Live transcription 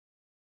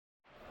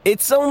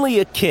It's only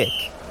a kick,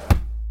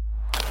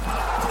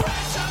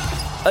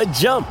 a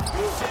jump,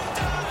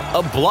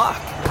 a block.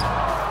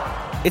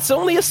 It's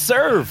only a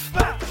serve.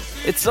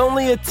 It's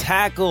only a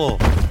tackle,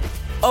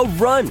 a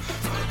run.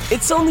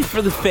 It's only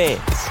for the fans.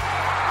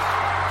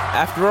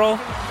 After all,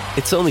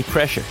 it's only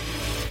pressure.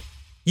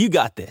 You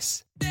got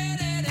this.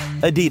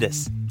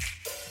 Adidas.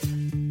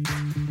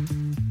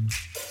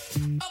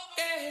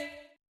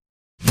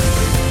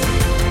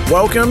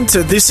 Welcome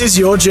to This Is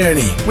Your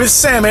Journey with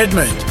Sam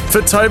Edmund.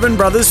 For Tobin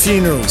Brothers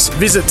Funerals,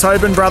 visit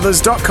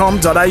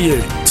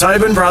tobinbrothers.com.au.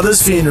 Tobin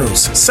Brothers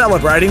Funerals,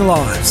 celebrating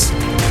lives.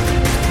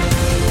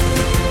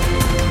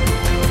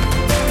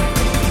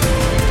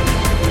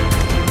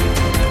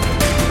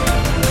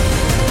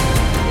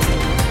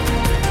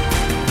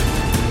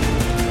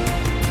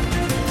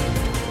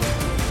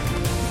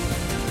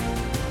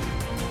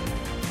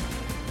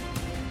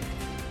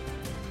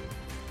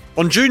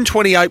 On June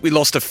 28, we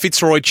lost a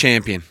Fitzroy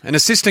champion, an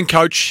assistant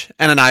coach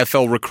and an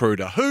AFL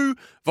recruiter who,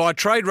 via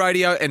trade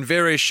radio and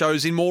various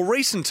shows in more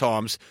recent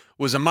times,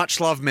 was a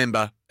much-loved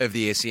member of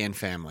the SEN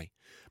family.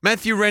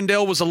 Matthew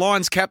Rendell was a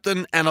Lions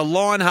captain and a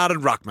lion-hearted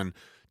ruckman,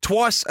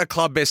 twice a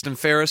club best and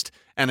fairest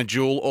and a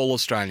dual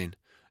All-Australian.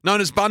 Known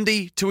as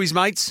Bundy to his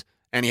mates,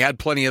 and he had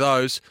plenty of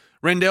those,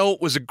 Rendell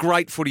was a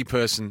great footy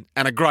person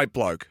and a great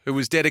bloke who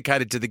was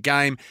dedicated to the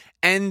game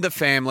and the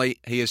family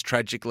he has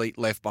tragically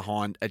left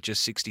behind at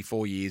just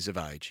 64 years of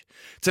age.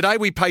 Today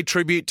we pay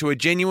tribute to a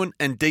genuine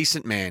and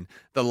decent man,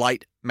 the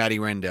late Matty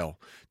Rendell.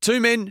 Two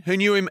men who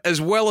knew him as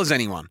well as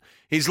anyone,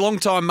 his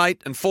longtime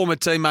mate and former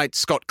teammate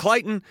Scott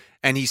Clayton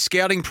and his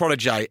scouting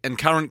protege and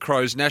current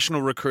Crows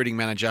national recruiting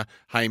manager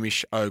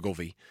Hamish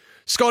Ogilvie.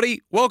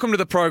 Scotty, welcome to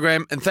the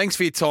program and thanks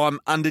for your time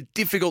under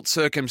difficult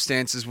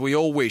circumstances we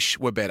all wish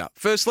were better.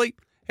 Firstly,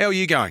 how are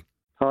you going?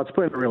 Oh, it's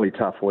been a really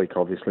tough week,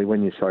 obviously,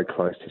 when you're so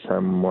close to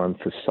someone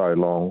for so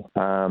long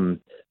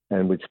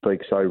and we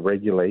speak so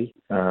regularly.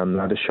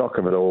 The shock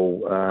of it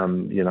all,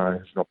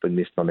 has not been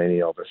missed on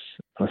any of us.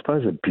 I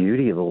suppose the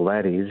beauty of all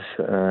that is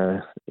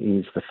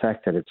the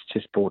fact that it's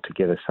just brought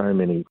together so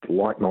many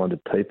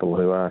like-minded people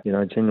who are,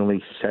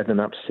 generally sad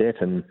and upset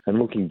and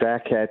looking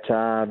back at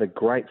the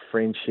great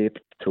friendship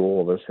to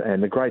all of us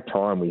and the great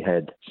time we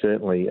had,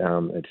 certainly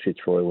at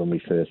Fitzroy when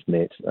we first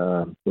met.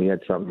 We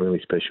had something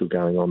really special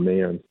going on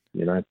there and,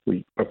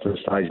 we got to the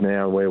stage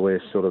now where we're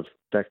sort of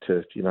back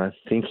to,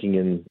 thinking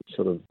and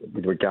sort of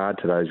with regard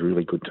to those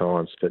really good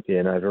times. But,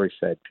 very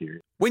sad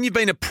period. When you've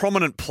been a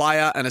prominent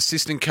player, an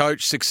assistant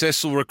coach,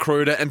 successful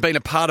recruiter and been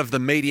a part of the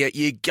media,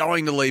 you're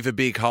going to leave a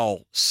big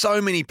hole.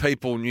 So many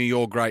people knew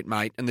your great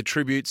mate and the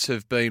tributes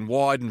have been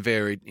wide and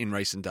varied in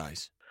recent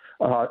days.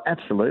 Oh,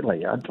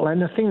 absolutely. And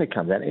the thing that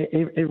comes out,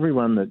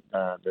 everyone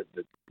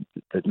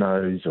that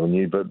knows or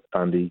knew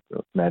Bundy,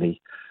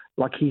 Matty,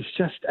 like he's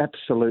just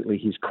absolutely,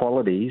 his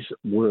qualities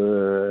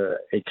were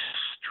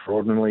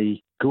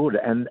extraordinarily good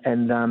and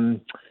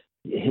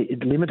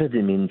it limited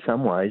him in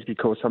some ways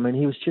because,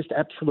 he was just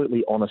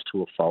absolutely honest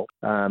to a fault.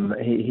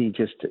 He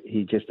just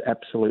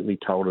absolutely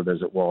told it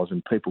as it was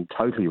and people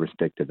totally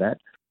respected that.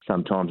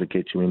 Sometimes it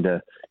gets you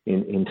into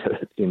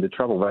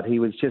trouble, but he's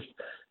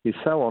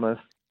so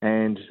honest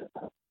and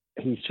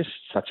he's just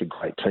such a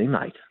great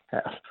teammate.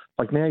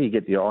 Like now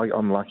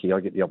I'm lucky I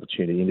get the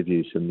opportunity to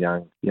interview some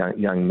young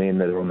men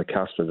that are on the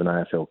cusp of an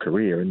AFL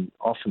career and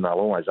often they'll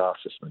always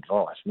ask for some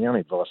advice. And the only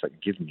advice I can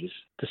give them is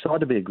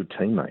decide to be a good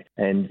teammate.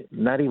 And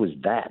Matty was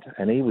that.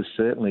 And he was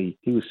certainly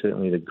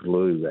the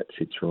glue at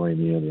Fitzroy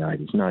in the early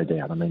 80s, no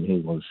doubt.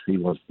 He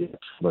was the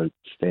absolute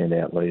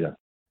standout leader.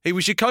 He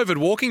was your COVID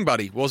walking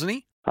buddy, wasn't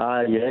he?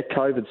 Yeah,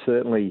 COVID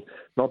certainly,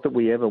 not that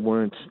we ever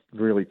weren't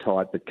really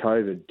tight, but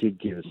COVID did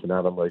give us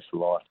another lease of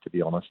life, to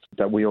be honest,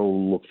 that we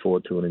all looked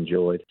forward to and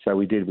enjoyed. So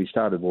we did. We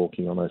started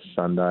walking on a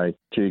Sunday.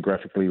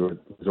 Geographically, it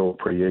was all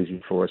pretty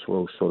easy for us. We're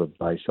all sort of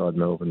Bayside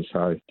Melbourne.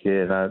 So,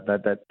 yeah,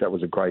 that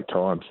was a great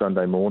time,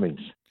 Sunday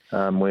mornings.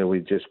 Where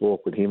we'd just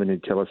walk with him and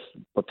he'd tell us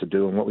what to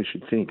do and what we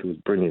should think. It was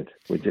brilliant.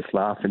 We'd just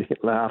laugh and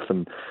it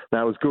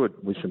was good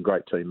with some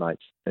great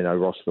teammates.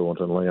 Ross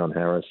Thornton, Leon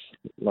Harris,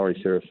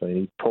 Laurie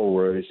Serafini, Paul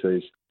Roos,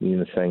 who's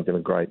Una Sankton, a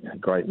great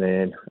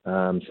man.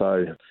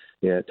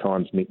 At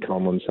times Mick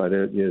Conlon. So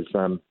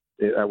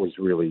that was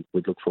really,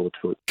 we'd look forward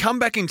to it. Come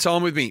back in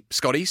time with me,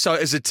 Scotty. So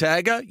as a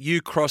tagger,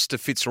 you crossed to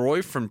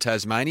Fitzroy from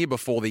Tasmania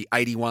before the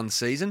 81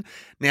 season.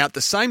 Now, at the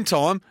same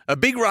time, a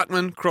big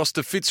ruckman crossed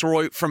to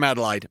Fitzroy from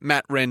Adelaide,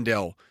 Matt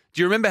Rendell.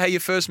 Do you remember how you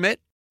first met?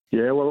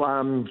 Yeah, well,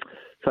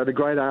 so the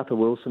great Arthur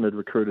Wilson had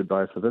recruited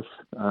both of us.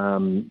 They'd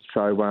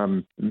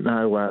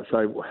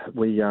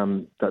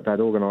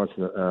organised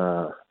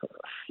a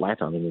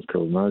flat, I think it was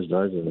called in those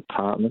days, an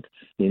apartment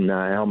in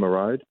Alma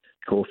Road,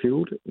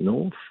 Caulfield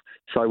North.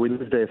 So we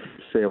lived there for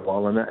a fair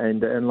while,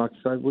 and like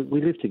so,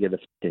 we lived together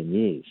for 10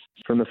 years.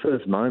 From the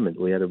first moment,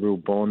 we had a real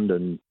bond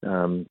and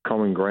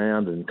common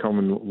ground and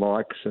common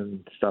likes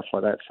and stuff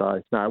like that.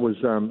 So no, it was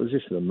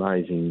just an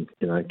amazing,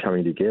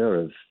 coming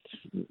together of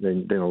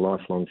been a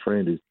lifelong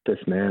friend who's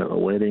best man at a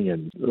wedding,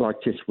 and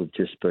we've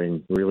just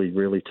been really,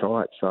 really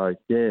tight. So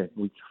yeah,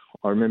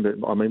 I remember,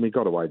 we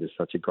got away to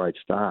such a great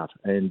start.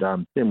 And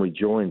then we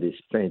joined this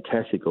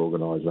fantastic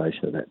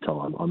organisation at that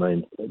time. I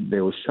mean,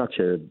 there was such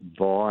a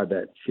vibe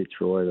at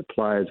Fitzroy. The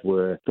players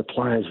were,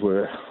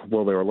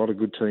 well, there were a lot of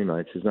good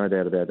teammates, there's no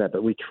doubt about that,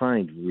 but we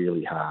trained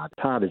really hard.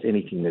 As hard as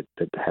anything that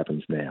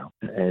happens now.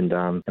 And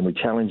we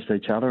challenged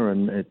each other,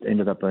 and it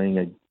ended up being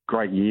a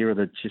great year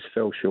that just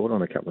fell short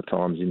on a couple of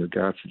times in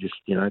regards to just,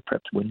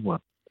 perhaps winning one.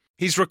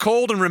 He's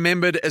recalled and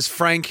remembered as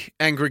frank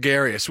and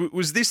gregarious.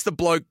 Was this the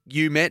bloke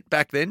you met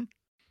back then?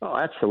 Oh,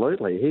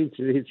 absolutely.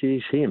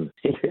 He's him.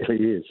 He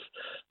really is,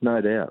 no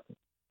doubt.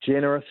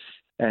 Generous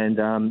and,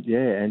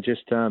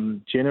 just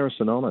generous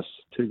and honest.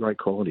 Two great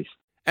qualities.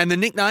 And the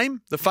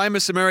nickname, the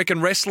famous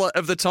American wrestler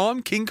of the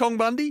time, King Kong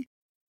Bundy?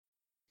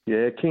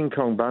 Yeah, King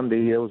Kong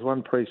Bundy. There was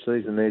one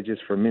pre-season there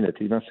just for a minute.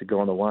 He must have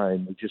gone away,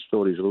 and we just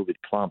thought he was a little bit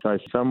plump. So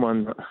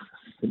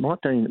it might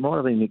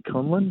have been Nick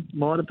Conlon,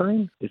 might have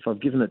been. If I've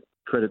given it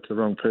credit to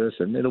the wrong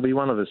person, it'll be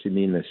one of us in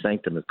the inner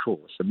sanctum, of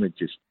course. And we've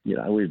just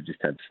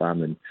had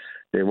fun. And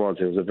there was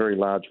a very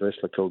large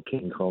wrestler called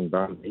King Kong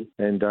Bundy,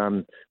 and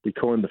we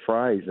coined the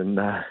phrase, and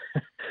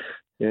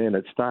and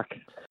it stuck.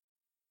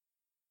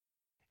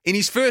 In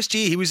his first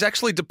year, he was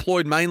actually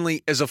deployed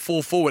mainly as a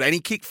full forward, and he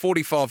kicked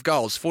 45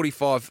 goals,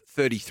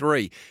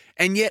 45-33.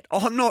 And yet,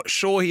 I'm not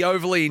sure he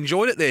overly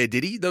enjoyed it there,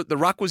 did he? The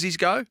ruck was his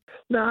go?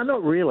 No,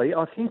 not really.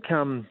 I think,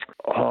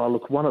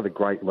 one of the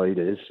great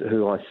leaders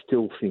who I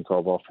still think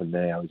of often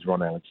now is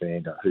Ron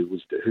Alexander, who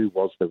was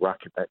the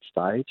ruck at that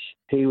stage.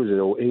 He was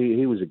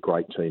a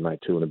great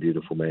teammate too, and a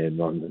beautiful man.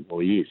 Well,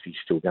 he is. He's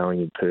still going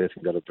in Perth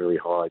and got a very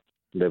high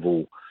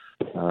level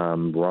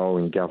role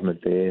in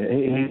government there.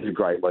 He's a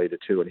great leader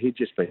too, and he'd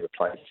just been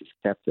replaced as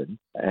captain,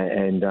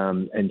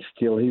 and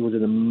still he was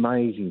an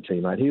amazing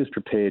teammate. He was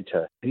prepared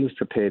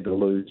to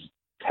lose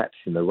taps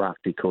in the ruck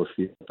because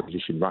the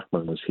opposition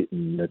ruckman was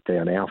hitting it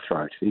down our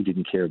throat. He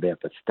didn't care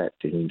about the stat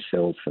to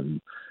himself,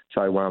 and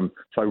so Ron,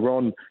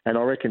 and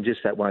I reckon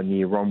just that 1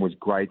 year, Ron was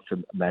great for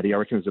Matty. I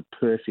reckon it was a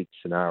perfect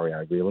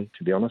scenario, really,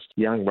 to be honest.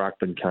 Young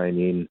ruckman came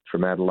in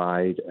from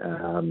Adelaide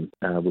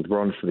with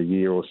Ron for the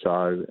year or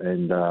so,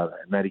 and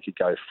Matty could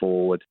go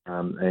forward,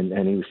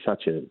 and he was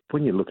such a.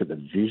 When you look at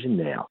the vision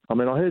now, I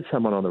mean, I heard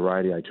someone on the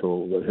radio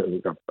talk.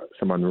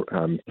 Someone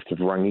must have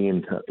rung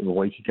in a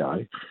week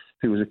ago,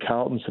 who was a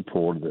Carlton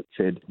supporter, that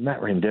said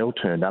Matt Rendell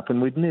turned up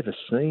and we'd never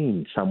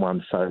seen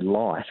someone so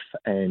lithe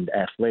and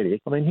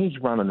athletic. I mean, he's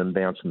running and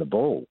bouncing the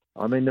ball.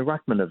 I mean, the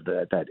ruckmen of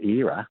that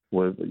era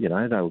were, they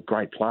were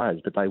great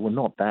players, but they were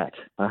not that.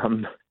 They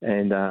were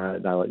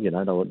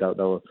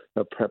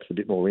perhaps a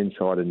bit more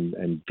inside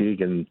and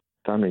big and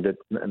funny. But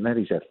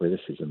Matty's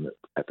athleticism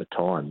at the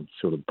time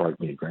sort of broke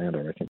me ground,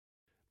 I reckon.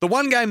 The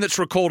one game that's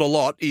recalled a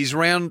lot is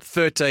round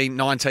 13,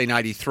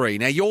 1983.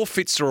 Now, you're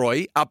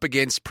Fitzroy up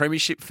against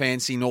Premiership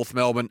fancy North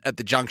Melbourne at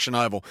the Junction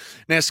Oval.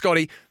 Now,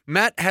 Scotty,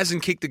 Matt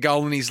hasn't kicked a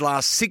goal in his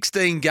last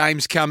 16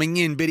 games coming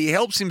in, but he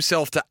helps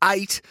himself to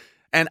 8,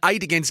 and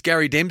 8 against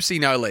Gary Dempsey,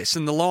 no less,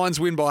 and the Lions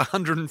win by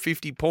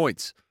 150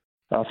 points.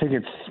 I think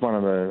it's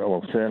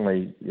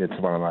certainly it's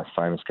one of the most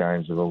famous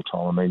games of all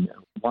time. I mean,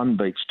 1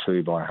 beats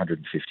 2 by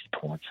 150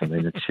 points. I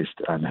mean, it's just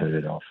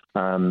unheard of.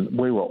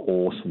 We were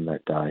awesome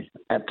that day,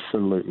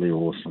 absolutely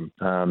awesome.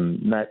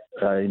 Matt,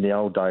 in the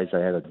old days,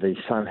 the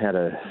son had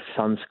a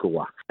sun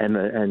score,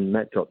 and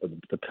Matt got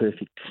the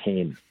perfect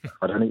 10.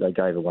 I don't think they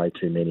gave away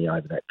too many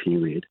over that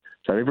period.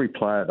 So every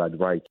player they'd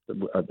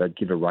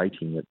give a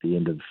rating at the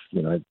end of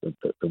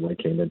the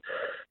weekend, and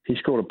he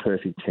scored a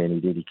perfect 10. He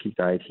did. He kicked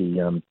 8. He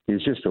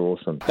was just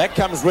awesome. Back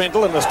comes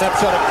Rendell in the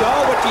snapshot of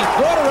goal, which he's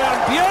brought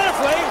around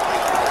beautifully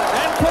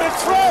and put it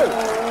through.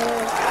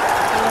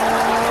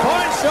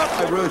 Fine shot.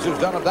 The Roos has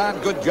done a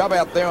darn good job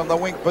out there on the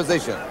wing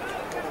position.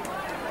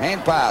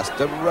 Hand pass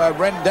to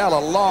Rendell,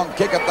 a long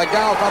kick at the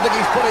goal. I think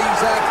he's put his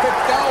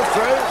 5th goal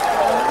through.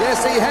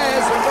 Yes, he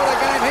has, and what a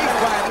game he's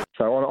playing.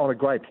 So on a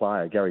great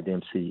player, Gary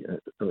Dempsey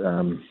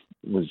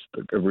was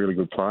a really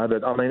good player.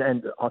 But I mean,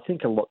 and I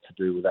think a lot to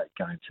do with that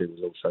game too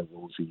was also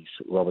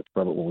Robert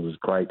Woolsey's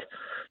great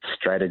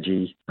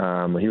strategy.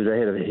 He was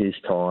ahead of his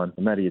time.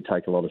 Matty would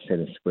take a lot of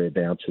centre square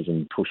bounces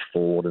and push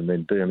forward, and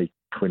then Burnley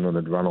Quinlan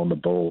would run on the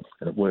ball,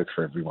 and it worked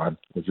for everyone.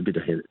 It was a bit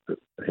ahead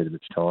of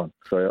its time.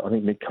 So I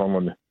think Nick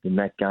Conlon in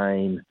that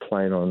game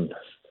playing on.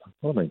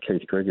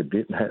 Keith Grigg a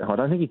bit. I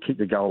don't think he kicked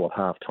the goal at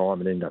half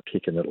time and ended up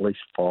kicking at least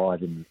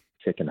 5 in the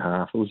second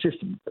half. It was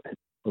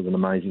an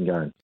amazing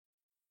game.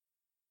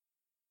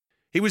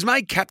 He was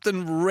made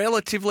captain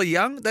relatively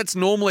young. That's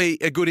normally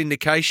a good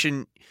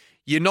indication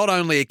you're not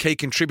only a key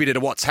contributor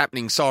to what's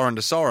happening siren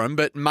to siren,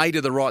 but made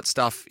of the right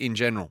stuff in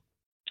general.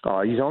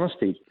 Oh, his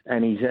honesty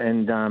and he's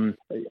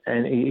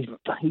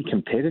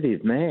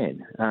competitive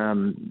man.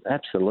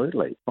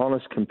 Absolutely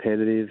honest,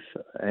 competitive,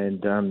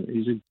 and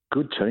he's a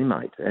good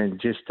teammate. And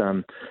just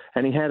and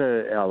he had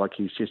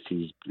his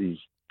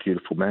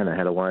beautiful manner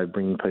had a way of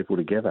bringing people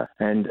together.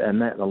 And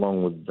that,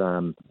 along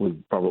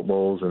with Robert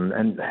Walls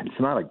and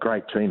some other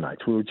great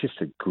teammates, we were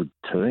just a good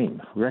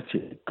team. We were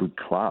actually a good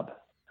club.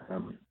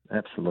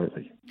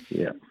 Absolutely,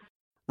 yeah.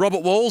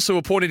 Robert Walls, who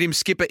appointed him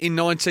skipper in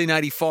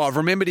 1985,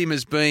 remembered him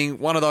as being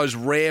one of those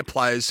rare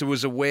players who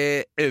was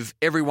aware of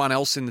everyone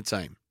else in the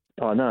team.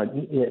 Oh, no,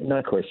 yeah,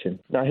 no question.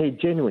 No, he had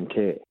genuine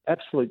care,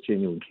 absolute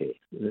genuine care.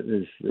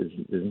 There's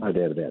no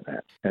doubt about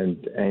that.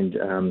 And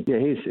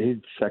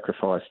he'd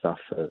sacrifice stuff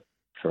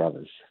for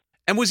others.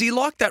 And was he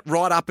like that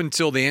right up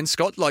until the end,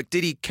 Scott? Like,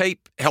 did he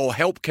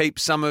help keep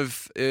some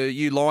of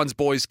you Lions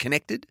boys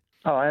connected?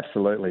 Oh,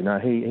 absolutely. No,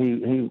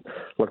 he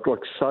like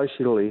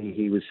socially,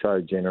 he was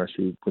so generous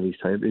with his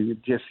team.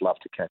 He'd just love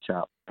to catch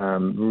up.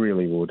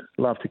 Really would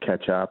love to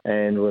catch up,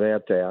 and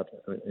without doubt,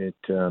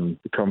 the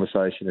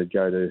conversation would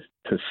go to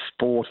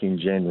sport in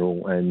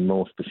general, and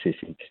more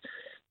specific,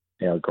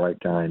 our great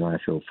game,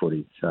 AFL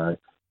footy. So,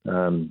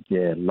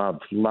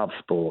 love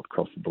sport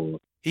across the board.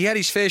 He had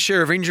his fair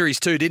share of injuries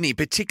too, didn't he?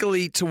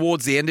 Particularly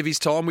towards the end of his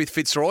time with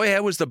Fitzroy.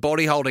 How was the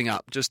body holding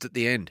up just at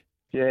the end?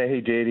 Yeah,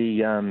 he did.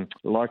 He,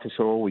 like us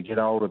all, we get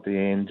old at the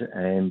end,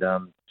 and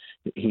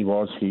his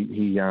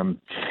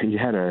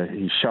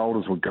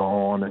shoulders were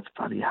gone. It's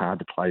bloody hard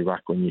to play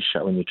ruck when you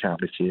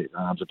can't lift your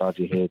arms above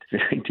your head.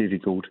 Very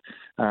difficult.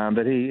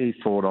 But he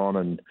fought on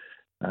and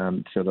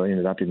sort of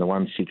ended up in the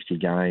 160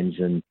 games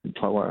and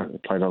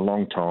played a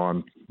long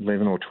time,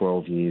 11 or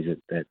 12 years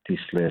at this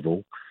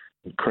level.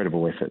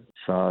 Incredible effort.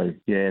 So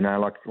yeah, no,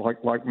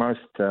 like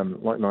most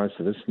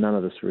of us, none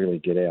of us really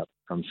get out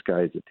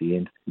unscathed at the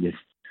end. Yes.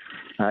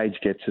 Age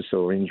gets us,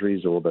 or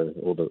injuries, or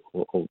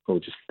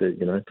just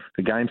the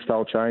game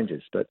style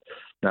changes. But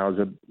no, it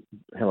was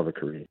a hell of a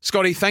career.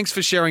 Scotty, thanks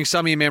for sharing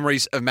some of your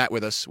memories of Matt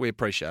with us. We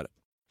appreciate it.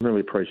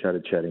 Really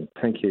appreciated chatting.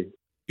 Thank you.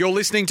 You're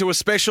listening to a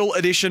special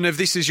edition of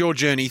This Is Your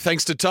Journey,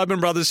 thanks to Tobin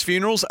Brothers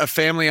Funerals, a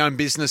family-owned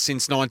business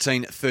since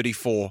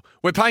 1934.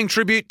 We're paying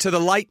tribute to the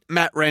late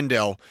Matt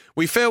Rendell.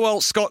 We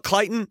farewell Scott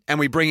Clayton and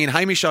we bring in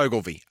Hamish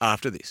Ogilvie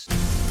after this.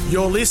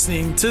 You're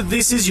listening to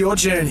This Is Your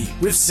Journey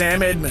with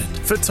Sam Edmund.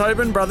 For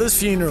Tobin Brothers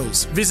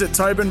Funerals, visit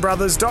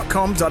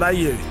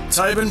tobinbrothers.com.au.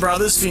 Tobin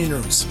Brothers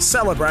Funerals,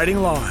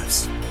 celebrating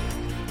lives.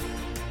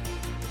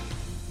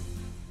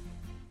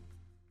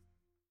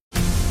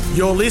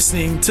 You're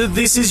listening to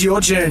This Is Your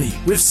Journey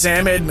with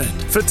Sam Edmund.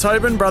 For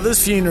Tobin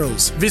Brothers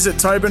Funerals, visit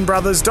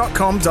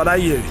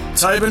tobinbrothers.com.au.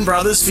 Tobin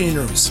Brothers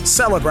Funerals,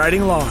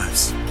 celebrating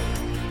lives.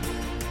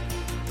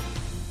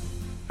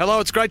 Hello,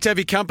 it's great to have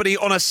your company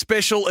on a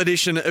special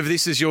edition of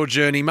This Is Your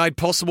Journey, made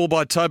possible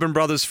by Tobin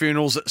Brothers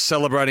Funerals,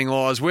 celebrating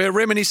lives. We're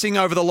reminiscing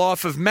over the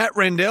life of Matt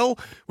Rendell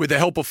with the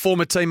help of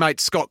former teammate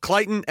Scott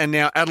Clayton and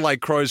now Adelaide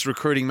Crows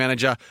recruiting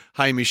manager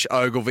Hamish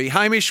Ogilvie.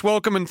 Hamish,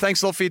 welcome and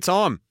thanks a lot for your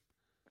time.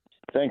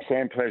 Thanks,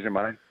 Sam. Pleasure,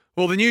 mate.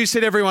 Well, the news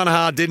hit everyone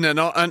hard, didn't it?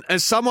 And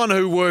as someone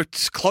who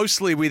worked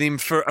closely with him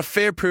for a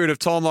fair period of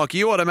time like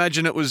you, I'd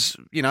imagine it was,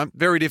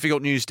 very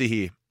difficult news to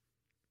hear.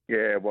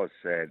 Yeah, it was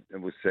sad.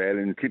 It was sad.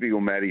 In typical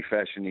Matty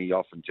fashion, he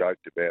often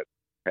joked about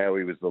how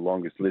he was the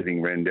longest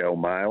living Rendell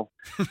male.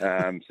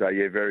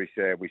 Very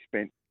sad. We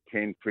spent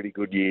 10 pretty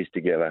good years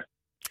together.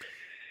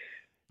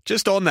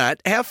 Just on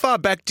that, how far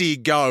back do you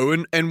go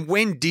and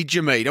when did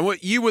you meet?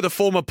 You were the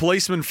former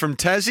policeman from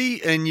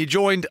Tassie and you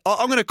joined,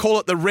 I'm going to call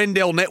it the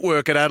Rendell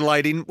Network at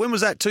Adelaide when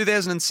was that,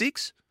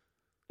 2006?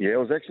 Yeah, it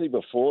was actually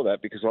before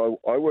that because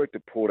I worked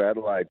at Port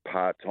Adelaide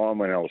part-time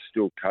when I was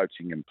still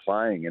coaching and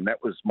playing, and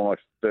that was my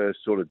first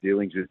sort of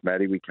dealings with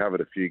Matty. We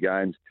covered a few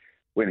games.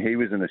 When he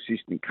was an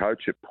assistant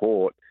coach at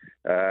Port,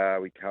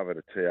 we covered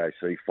a TAC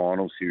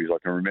final series. I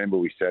can remember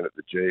we sat at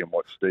the G and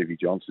watched Stevie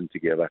Johnson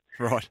together.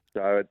 Right.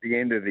 So at the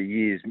end of the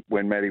years,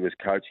 when Matty was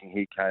coaching,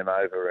 he came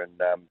over and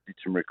did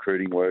some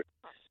recruiting work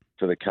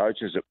for the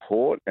coaches at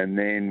Port, and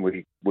then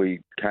we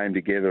came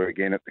together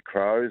again at the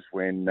Crows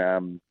when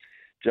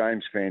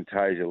James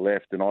Fantasia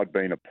left, and I'd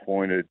been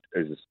appointed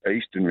as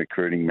Eastern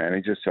recruiting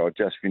manager, so I'd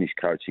just finished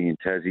coaching in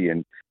Tassie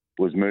and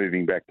was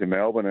moving back to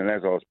Melbourne. And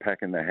as I was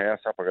packing the house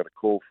up, I got a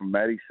call from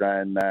Matty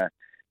saying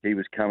he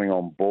was coming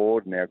on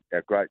board. And our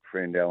great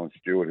friend Alan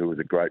Stewart, who was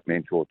a great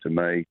mentor to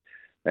me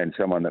and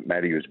someone that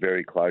Matty was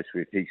very close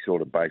with, he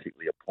sort of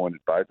basically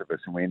appointed both of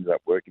us, and we ended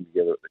up working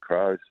together at the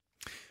Crows.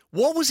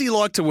 What was he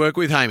like to work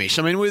with, Hamish?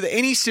 I mean, were there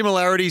any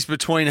similarities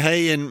between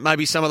he and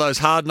maybe some of those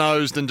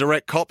hard-nosed and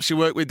direct cops you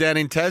worked with down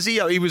in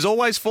Tassie? He was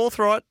always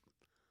forthright?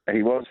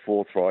 He was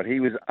forthright. He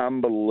was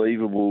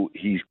unbelievable,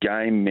 his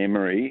game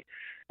memory,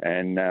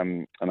 and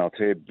I'll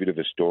tell you a bit of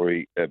a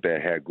story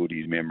about how good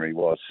his memory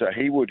was. So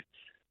we would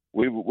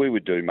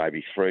do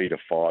maybe 3 to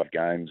 5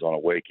 games on a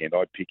weekend.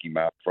 I'd pick him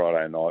up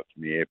Friday night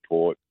from the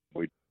airport.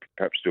 We'd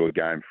perhaps do a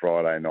game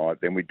Friday night.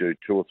 Then we'd do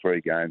 2 or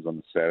 3 games on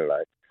the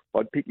Saturday.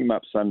 I'd pick him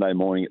up Sunday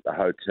morning at the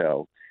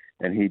hotel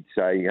and he'd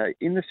say, hey,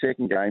 in the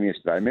second game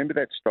yesterday, remember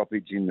that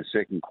stoppage in the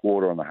second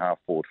quarter on the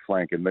half-forward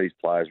flank and these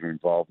players were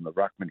involved and the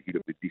ruckman hit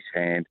it with this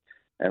hand?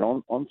 And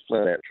I'm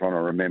flat out trying to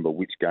remember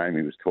which game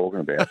he was talking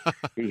about.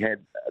 He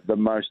had the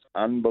most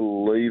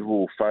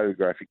unbelievable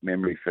photographic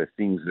memory for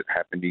things that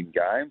happened in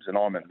games, and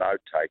I'm a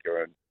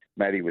note-taker, and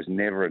Matty was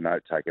never a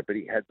note-taker, but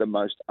he had the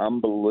most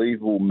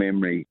unbelievable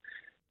memory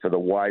for the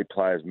way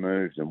players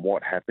moved and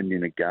what happened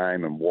in a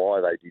game and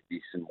why they did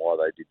this and why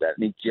they did that.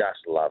 And he just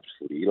loves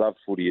footy. He loved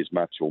footy as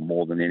much or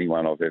more than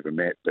anyone I've ever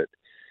met. But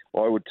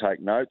I would take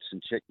notes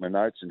and check my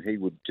notes, and he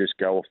would just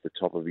go off the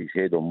top of his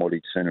head on what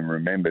he'd seen and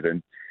remembered.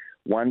 And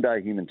one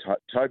day, him and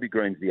Toby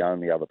Green's the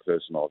only other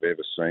person I've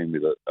ever seen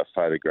with a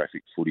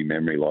photographic footy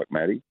memory like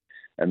Matty.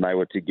 And they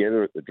were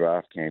together at the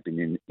draft camp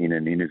in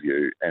an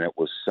interview, and it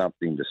was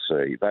something to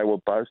see. They were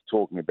both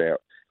talking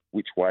about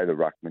which way the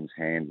ruckman's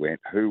hand went,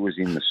 who was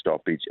in the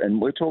stoppage,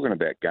 and we're talking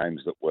about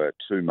games that were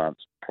 2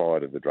 months prior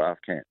to the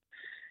draft camp.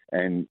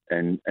 And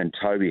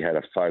Toby had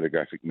a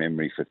photographic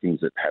memory for things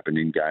that happened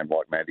in game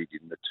like Matty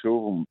did. And the two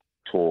of them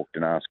talked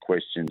and asked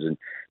questions, and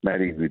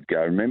Matty would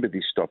go, remember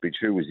this stoppage,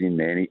 who was in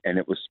there? And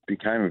it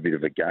became a bit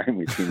of a game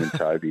with him and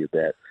Toby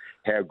about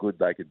how good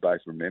they could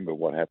both remember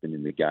what happened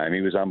in the game.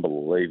 He was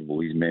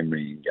unbelievable, his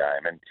memory in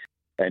game,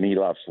 and he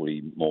loved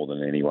footy more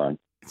than anyone.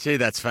 Gee,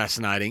 that's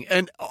fascinating.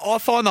 And I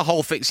find the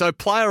whole thing, so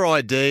player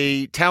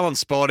ID, talent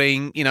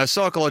spotting,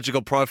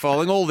 psychological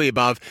profiling, all the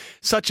above,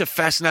 such a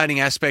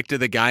fascinating aspect of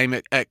the game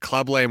at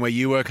Clubland where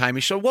you work,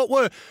 Hamish. So what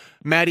were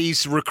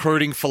Matty's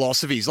recruiting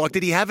philosophies? Like,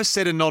 did he have a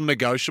set of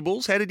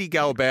non-negotiables? How did he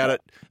go about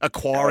it,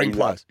 acquiring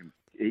players?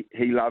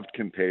 He loved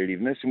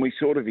competitiveness, and we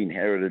sort of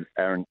inherited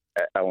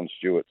Alan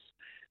Stewart's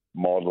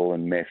model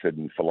and method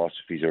and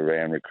philosophies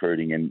around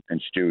recruiting, and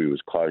Stewie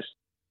was close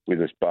with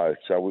us both.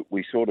 So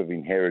we sort of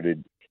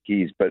inherited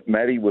his, but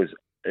Matty was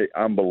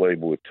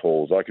unbelievable with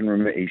tools. I can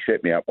remember he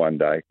set me up one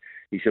day.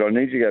 He said, I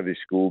need you to go to this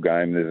school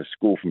game. There's a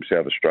school from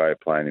South Australia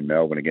playing in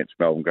Melbourne against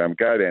Melbourne.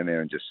 Go down there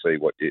and just see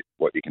what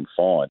you can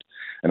find.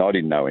 And I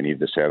didn't know any of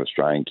the South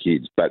Australian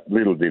kids, but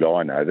little did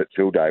I know that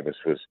Phil Davis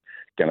was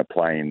going to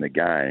play in the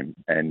game,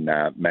 and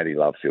Matty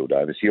loved Phil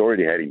Davis. He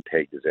already had him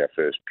pegged as our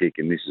first pick,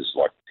 and this is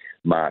like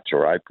March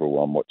or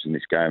April. I'm watching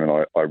this game,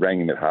 and I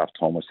rang him at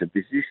halftime. I said,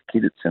 there's this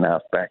kid at centre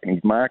half back, and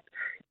he's marked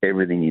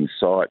everything in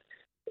sight.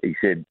 He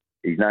said,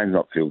 his name's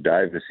not Phil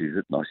Davis, is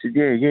it? And I said,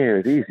 yeah,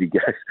 it is. He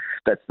goes,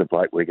 that's the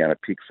bloke we're going to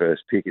pick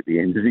first pick at the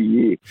end of the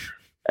year.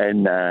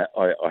 And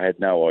I had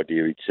no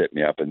idea he'd set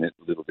me up, and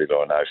little did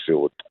I know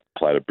Phil had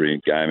played a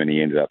brilliant game, and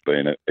he ended up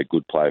being a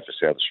good player for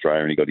South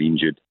Australia, and he got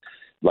injured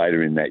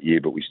later in that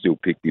year, but we still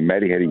picked him.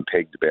 Matty had him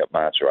pegged about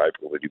March or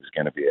April that he was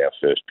going to be our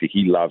first pick.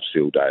 He loves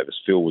Phil Davis.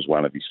 Phil was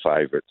one of his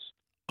favourites.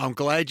 I'm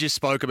glad you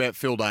spoke about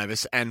Phil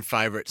Davis and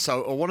favourites.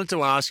 So I wanted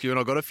to ask you, and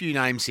I've got a few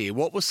names here,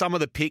 what were some of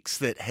the picks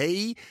that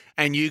he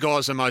and you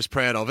guys are most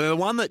proud of? And the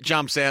one that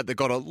jumps out that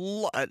got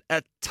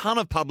a ton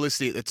of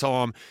publicity at the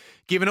time,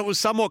 given it was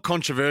somewhat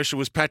controversial,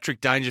 was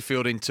Patrick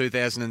Dangerfield in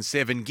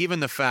 2007, given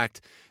the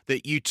fact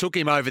that you took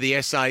him over the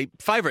SA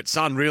favourite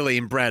son, really,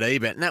 in Brad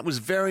Ebert, and that was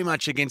very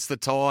much against the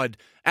tide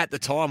at the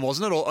time,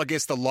 wasn't it? Or I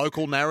guess the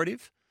local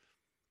narrative?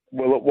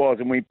 Well, it was,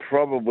 and we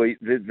probably...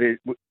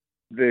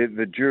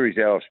 The jury's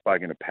out. I've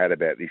spoken to Pat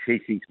about this. He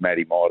thinks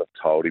Matty might have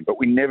told him, but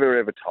we never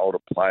ever told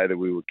a player that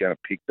we were going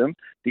to pick them.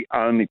 The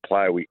only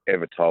player we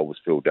ever told was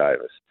Phil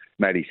Davis.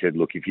 Matty said,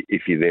 look,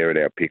 if you're there at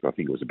our pick, I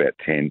think it was about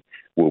 10,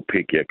 we'll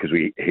pick you, because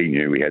he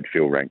knew we had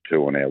Phil ranked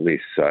 2 on our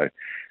list. So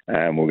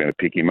we're going to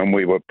pick him. And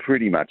we were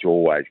pretty much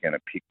always going to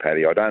pick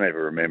Paddy. I don't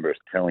ever remember us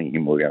telling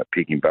him we were going to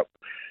pick him,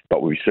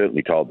 but we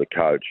certainly told the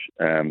coach.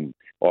 I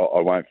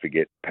won't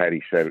forget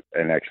Paddy said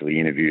and actually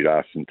interviewed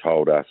us and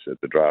told us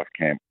at the draft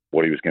camp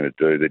what he was going to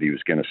do, that he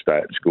was going to stay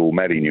at school.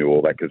 Matty knew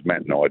all that because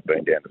Matt and I had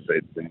been down to see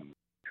it, and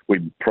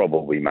we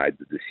probably made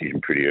the decision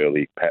pretty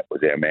early. Pat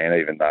was our man,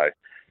 even though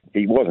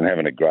he wasn't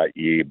having a great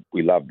year.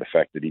 We loved the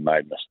fact that he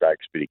made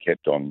mistakes, but he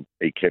kept on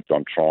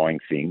trying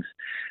things.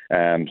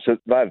 So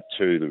those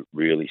two that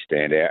really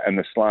stand out. And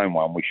the Sloan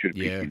one, we should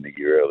have picked him the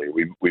year earlier.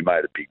 We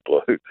made a big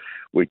blow.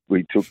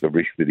 We took the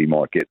risk that he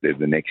might get there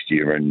the next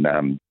year,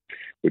 and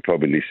we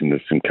probably listened to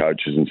some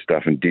coaches and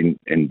stuff and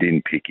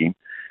didn't pick him.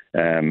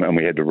 And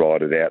we had to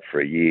ride it out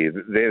for a year.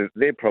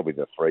 They're probably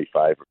the 3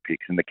 favourite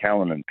picks. And the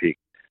Callanan pick,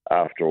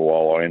 after a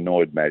while, I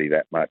annoyed Matty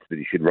that much that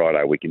he said,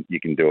 righto, you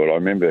can do it. I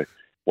remember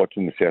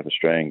watching the South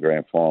Australian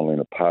Grand Final in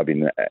a pub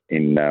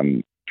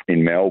in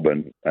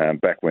Melbourne,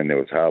 back when there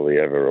was hardly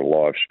ever a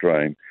live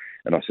stream.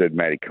 And I said,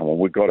 Matty, come on,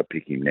 we've got to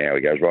pick him now.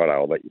 He goes, righto,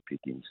 I'll let you pick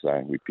him.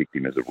 So we picked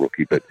him as a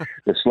rookie. But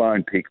the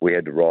Sloan pick, we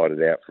had to ride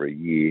it out for a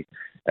year.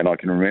 And I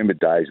can remember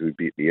days we'd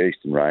be at the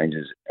Eastern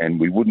Ranges and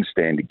we wouldn't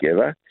stand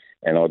together.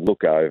 And I'd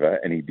look over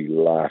and he'd be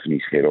laughing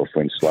his head off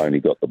when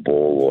Sloaney got the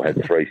ball or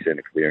had 3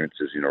 centre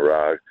clearances in a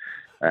row.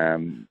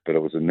 But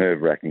it was a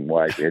nerve-wracking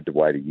wait. We had to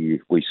wait a year.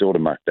 We sort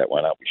of mucked that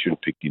one up. We should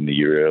have picked him the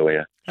year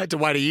earlier. Had to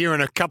wait a year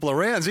and a couple of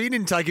rounds. You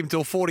didn't take him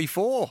till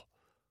 44.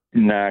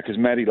 No, because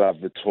Matty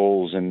loved the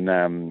tools, and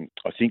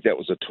I think that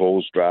was a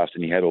tools draft,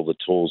 and he had all the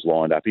tools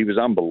lined up. He was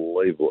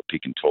unbelievable at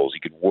picking tools. He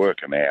could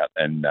work them out.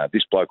 And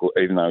this bloke,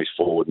 even though he's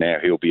forward now,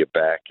 he'll be a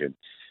back, and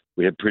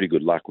we had pretty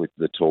good luck with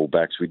the tall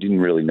backs. We didn't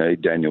really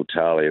need Daniel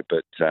Talia,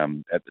 but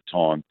at the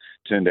time,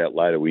 turned out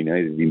later we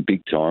needed him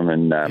big time,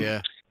 and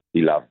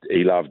he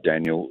loved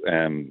Daniel.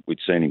 We'd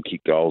seen him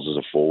kick goals as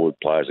a forward,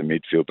 play as a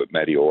midfield, but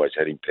Matty always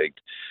had him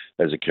pegged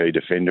as a key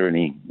defender, and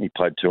he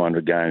played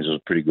 200 games. It was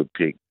a pretty good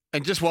pick.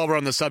 And just while we're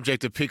on the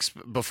subject of picks,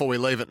 before we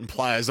leave it and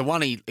players, the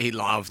one he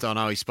loved, I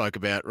know he spoke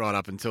about right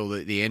up until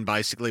the end,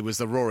 basically, was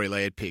the Rory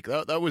Laird pick.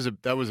 That was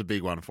a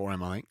big one for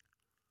him, I think.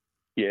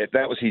 Yeah,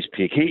 that was his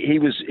pick. He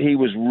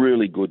was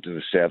really good to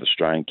the South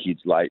Australian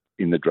kids late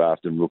in the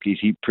draft and rookies.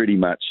 He pretty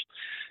much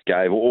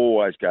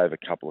always gave a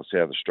couple of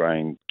South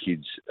Australian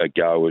kids a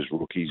go as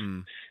rookies.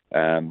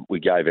 We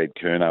gave Ed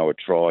Curnow a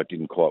try. It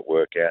didn't quite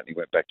work out, and he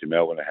went back to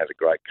Melbourne and had a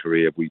great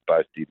career. We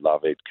both did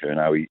love Ed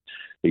Curnow.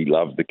 He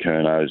loved the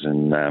Curnows,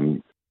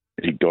 and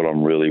he got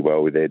on really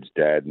well with Ed's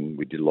dad, and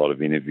we did a lot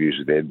of interviews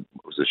with Ed.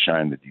 It was a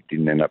shame that he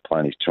didn't end up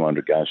playing his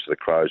 200 games for the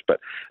Crows. But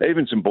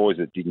even some boys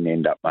that didn't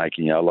end up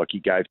making, like he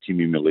gave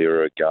Timmy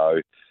Malira a go,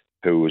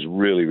 who was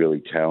really,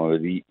 really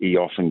talented. He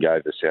often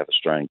gave the South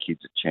Australian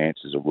kids a chance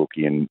as a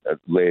rookie, and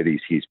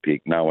Lairdy's his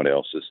pick, no one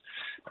else's.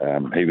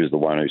 He was the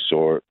one who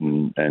saw it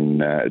and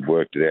it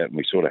worked it out, and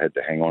we sort of had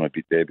to hang on a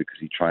bit there because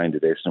he trained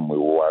at Essendon. We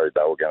were worried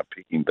they were going to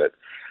pick him, but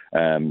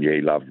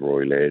he loved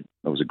Rory Laird.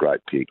 It was a great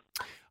pick.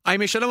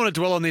 Hamish, I don't want to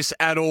dwell on this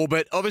at all,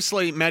 but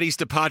obviously Matty's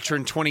departure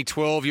in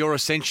 2012, your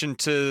ascension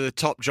to the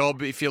top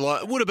job, if you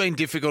like, it would have been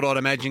difficult, I'd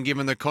imagine,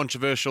 given the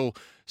controversial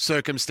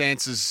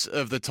circumstances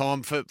of the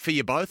time for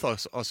you both,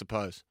 I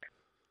suppose.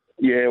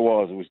 Yeah, it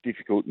was. It was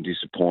difficult and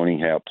disappointing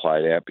how it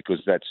played out because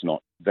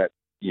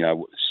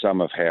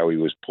some of how he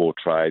was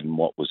portrayed and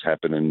what was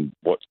happening,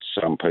 what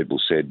some people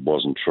said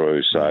wasn't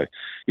true. So,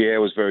 yeah,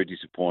 it was very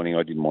disappointing.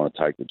 I didn't want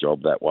to take the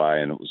job that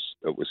way, and it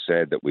was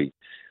sad that we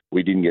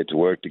didn't get to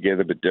work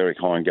together, but Derek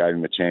Hine gave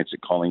him a chance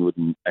at Collingwood,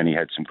 and he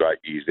had some great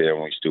years there,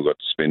 and we still got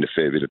to spend a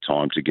fair bit of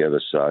time together.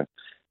 So,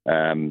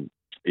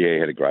 he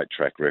had a great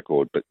track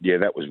record. But, yeah,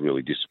 that was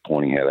really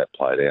disappointing how that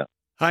played out.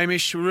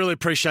 Hamish, we really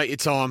appreciate your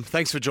time.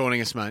 Thanks for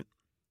joining us, mate.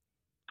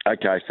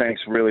 Okay,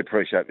 thanks. Really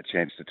appreciate the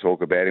chance to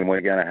talk about him.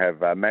 We're going to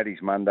have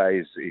Matty's Monday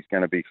is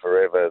going to be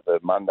forever. The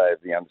Monday of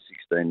the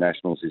Under-16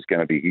 Nationals is going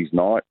to be his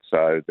night.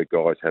 So the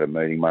guys had a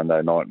meeting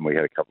Monday night, and we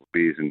had a couple of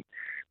beers and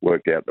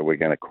worked out that we're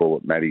going to call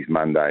it Matty's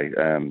Monday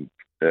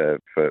for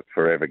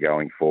forever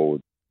going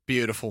forward.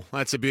 Beautiful.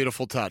 That's a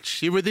beautiful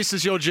touch. This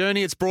is Your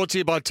Journey. It's brought to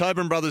you by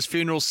Tobin Brothers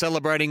Funerals,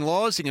 celebrating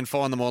lives. You can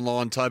find them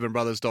online,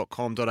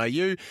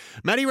 tobinbrothers.com.au.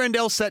 Matty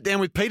Rendell sat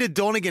down with Peter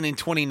Donegan in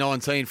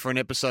 2019 for an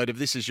episode of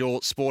This Is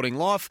Your Sporting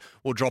Life.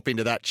 We'll drop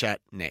into that chat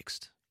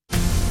next.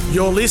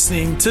 You're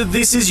listening to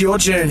This Is Your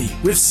Journey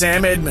with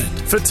Sam Edmund.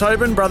 For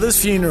Tobin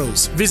Brothers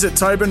Funerals, visit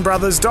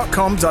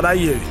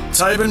tobinbrothers.com.au.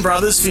 Tobin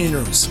Brothers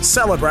Funerals,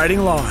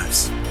 celebrating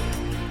lives.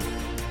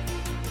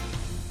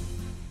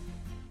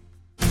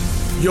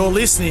 You're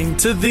listening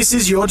to This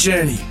Is Your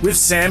Journey with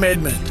Sam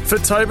Edmund. For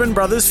Tobin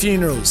Brothers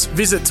Funerals,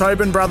 visit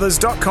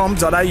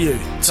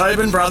tobinbrothers.com.au.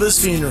 Tobin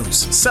Brothers Funerals,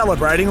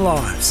 celebrating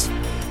lives.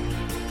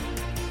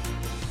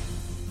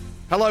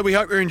 Hello, we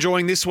hope you're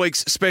enjoying this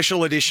week's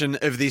special edition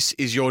of This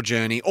Is Your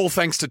Journey. All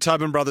thanks to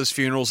Tobin Brothers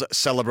Funerals,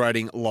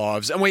 celebrating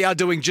lives. And we are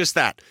doing just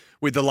that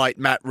with the late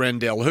Matt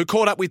Rendell, who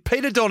caught up with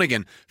Peter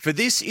Donegan for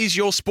This Is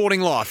Your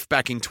Sporting Life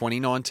back in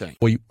 2019.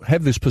 We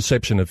have this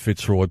perception of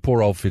Fitzroy,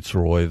 poor old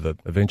Fitzroy, that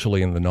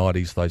eventually in the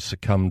 90s they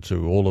succumbed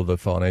to all of the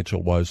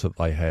financial woes that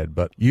they had.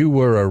 But you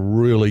were a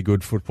really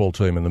good football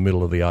team in the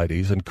middle of the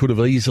 80s and could have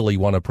easily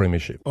won a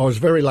premiership. I was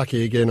very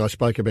lucky again. I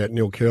spoke about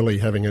Neil Curley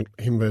having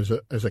him as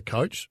a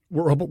coach.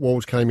 Robert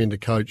Walls came in to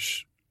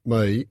coach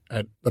me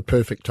at the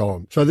perfect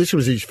time. So this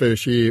was his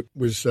first year,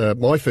 was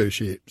my first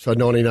year. So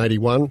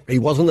 1981. He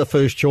wasn't the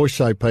first choice,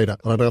 though, Peter.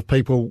 I don't know if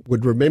people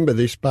would remember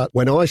this, but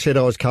when I said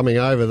I was coming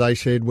over, they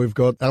said, we've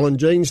got Alan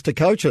Jeans to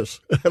coach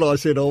us. And I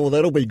said, oh, well,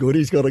 that'll be good.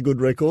 He's got a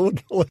good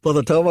record. By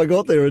the time I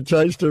got there, it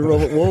changed to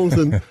Robert Walls,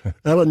 and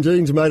Alan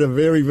Jeans made a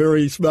very,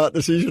 very smart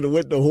decision and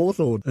went to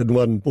Hawthorn and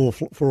won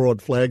four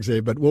odd flags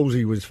there. But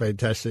Woolsey was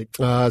fantastic.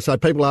 So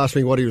people ask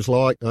me what he was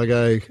like. I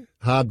go,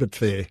 hard but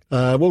fair.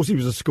 Woolsey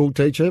was a school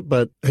teacher,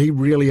 but he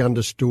really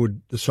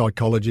understood the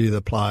psychology of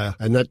the player,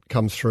 and that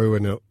comes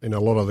through in a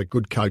lot of the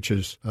good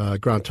coaches.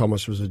 Grant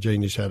Thomas was a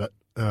genius at it.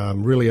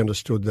 Really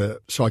understood the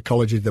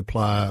psychology of the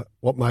player,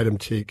 what made them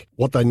tick,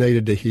 what they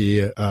needed to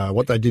hear,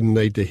 what they didn't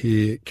need to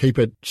hear. Keep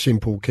it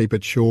simple, keep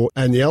it short.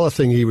 And the other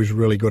thing he was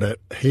really good at,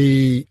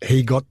 he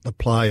got the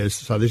players,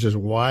 so this is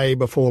way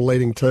before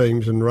leading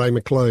teams and Ray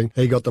McLean,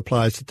 he got the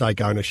players to take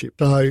ownership.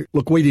 So,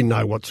 look, we didn't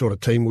know what sort of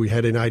team we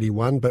had in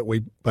 81, but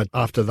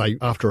after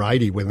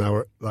 80,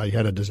 when they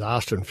had a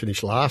disaster and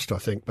finished last, I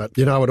think. But,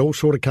 it all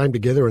sort of came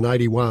together in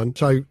 81.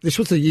 So this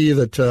was the year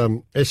that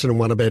Essendon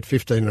won about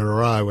 15 in a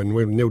row, and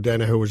when Neil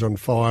Danaher was on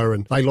fire,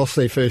 and they lost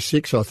their first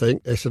 6, I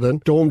think, Essendon.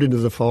 Stormed into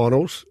the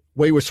finals.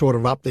 We were sort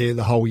of up there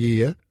the whole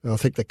year. I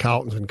think the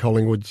Carltons and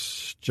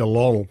Collingwoods,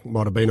 Geelong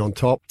might have been on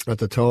top at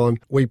the time.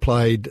 We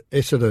played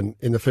Essendon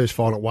in the first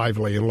final at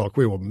Waverley, and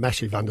we were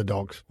massive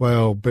underdogs.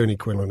 Well, Bernie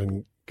Quinlan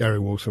and Gary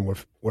Wilson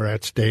were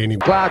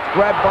outstanding. Clark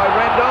grabbed by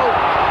Rendell,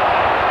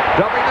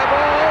 dropping the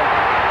ball.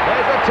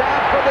 There's a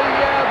chance for the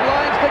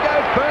Lions to go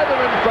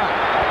further in front.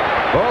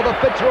 Oh, the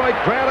Fitzroy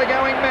crowd are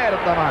going mad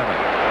at the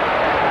moment.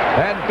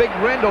 And Big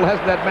Rendell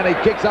hasn't had many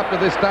kicks up to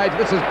this stage.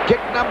 This is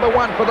kick number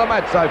 1 for the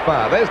match so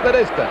far. There's the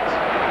distance.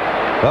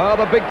 Oh,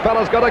 the big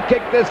fella's got to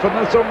kick this one.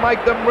 This will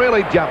make them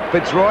really jump.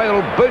 Fitzroy, it'll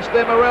boost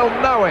their morale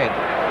no end.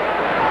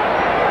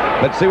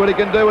 Let's see what he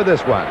can do with this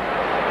one.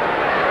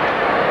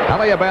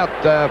 Only about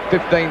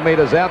 15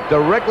 metres out,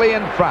 directly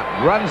in front.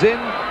 Runs in,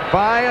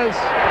 fires.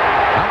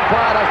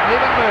 Umpire doesn't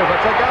even move.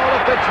 It's a goal to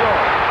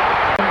Fitzroy.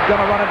 Going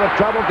to run into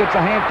trouble. Gets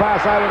a hand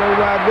pass over to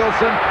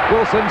Wilson.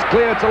 Wilson's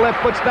clear. It's a left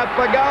foot snap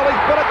for goal.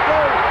 He's put it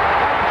through.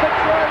 And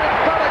Fitzroy in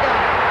front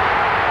again.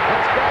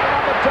 It's goal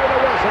number 2 to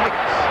Wilson.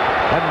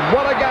 And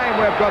what a game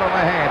we've got on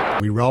the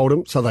hand. We rolled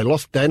them. So they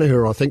lost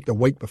Danaher, I think, the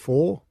week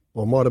before,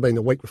 or might have been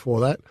the week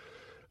before that,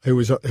 who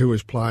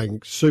was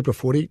playing super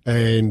footy,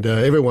 and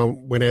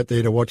everyone went out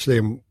there to watch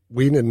them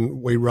win,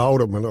 and we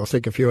rolled them, and I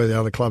think a few of the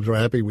other clubs were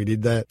happy we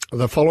did that.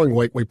 The following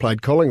week we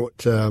played Collingwood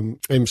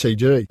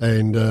MCG,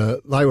 and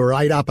they were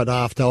 8 up at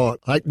half time.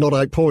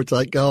 8 points,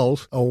 8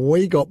 goals.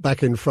 We got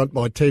back in front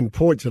by 10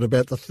 points at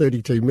about the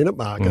 32-minute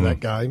mark of that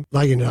game.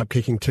 They ended up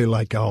kicking 2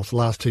 late goals the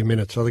last 2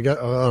 minutes. So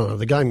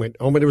the game went,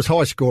 I mean, it was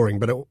high scoring,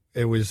 but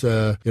it was,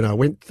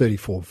 went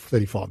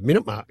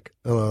 35-minute mark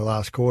of the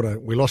last quarter.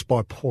 We lost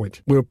by a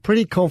point. We were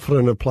pretty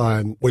confident of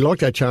playing. We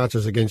liked our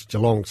chances against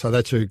Geelong, so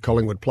that's who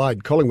Collingwood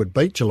played. Collingwood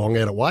beat Geelong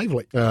out at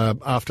Waverley.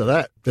 After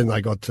that, then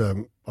they got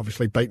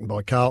obviously beaten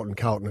by Carlton.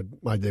 Carlton had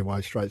made their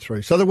way straight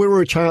through. So there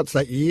were a chance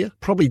that year.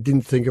 Probably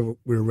didn't think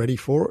we were ready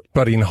for it.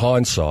 But in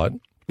hindsight,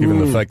 given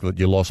the fact that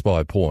you lost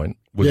by a point,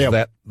 was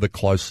that the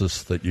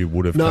closest that you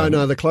would have come?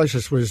 No, the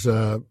closest was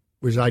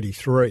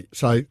 83.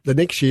 So the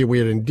next year we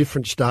had a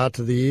different start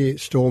to the year,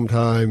 stormed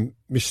home,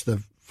 missed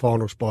the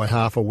finals by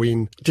half a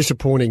win.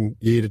 Disappointing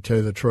year, to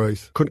tell the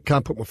truth.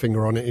 Can't put my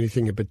finger on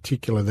anything in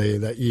particular there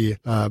that year,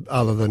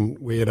 other than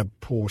we had a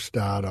poor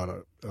start. I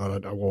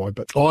don't know why,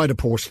 but I had a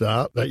poor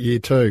start that year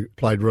too.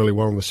 Played really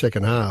well in the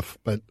second half,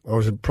 but I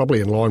was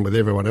probably in line with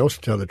everyone else,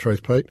 to tell the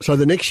truth, Pete. So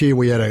the next year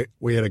we had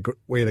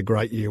a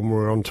great year, and we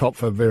were on top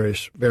for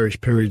various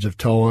periods of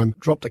time.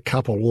 Dropped a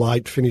couple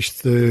late, finished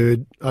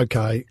third.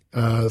 Okay,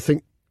 I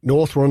think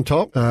North were on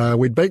top.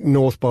 We'd beaten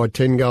North by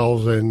 10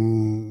 goals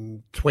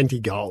and 20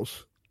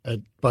 goals at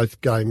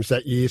both games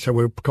that year, so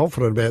we were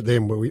confident about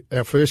them.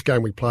 Our first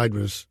game we played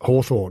was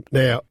Hawthorn.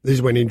 Now, this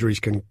is when injuries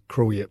can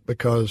cruel you,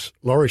 because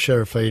Laurie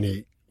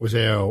Sharafini was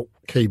our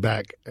key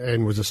back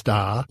and was a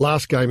star.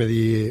 Last game of the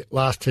year,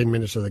 last 10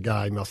 minutes of the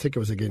game, I think it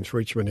was against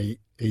Richmond,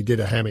 he did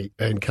a hammy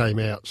and came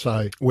out.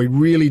 So we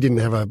really didn't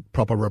have a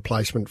proper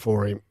replacement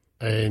for him.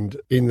 And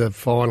in the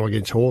final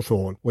against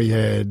Hawthorn, we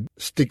had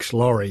Sticks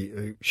Laurie,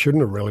 who shouldn't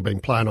have really been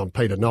playing on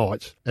Peter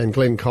Knights, and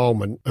Glenn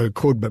Coleman, who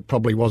could but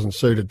probably wasn't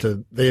suited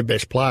to their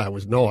best player,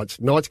 was Knights.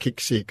 Knights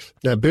kicked 6.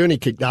 Now, Bernie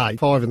kicked 8,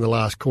 5 in the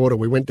last quarter.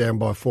 We went down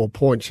by 4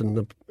 points,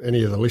 and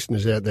any of the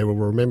listeners out there will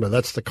remember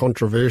that's the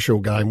controversial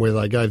game where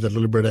they gave the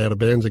deliberate out of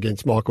bounds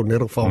against Michael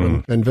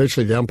Nettlefold, and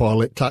virtually the umpire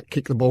let Tuck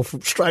kick the ball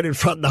from straight in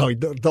front. No,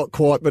 not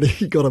quite, but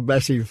he got a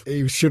massive,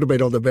 he should have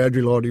been on the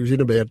boundary line. He was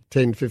in about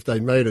 10,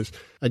 15 metres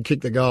and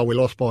kicked the goal. We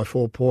lost by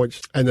 4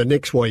 points. And the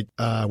next week,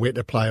 we had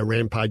to play a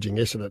rampaging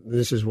Essendon.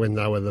 This is when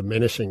they were the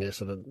menacing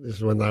Essendon. This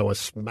is when they were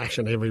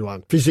smashing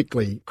everyone.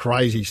 Physically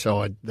crazy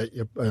side.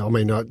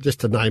 Just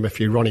to name a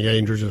few, Ronnie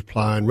Andrews was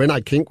playing.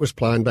 Rene Kink was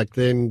playing back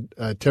then.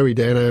 Terry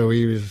Dano,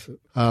 he was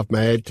half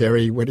mad,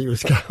 Terry, when he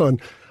was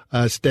going.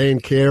 Stan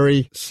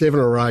Carey, 7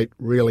 or 8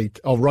 really.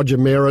 Roger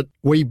Merritt.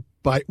 We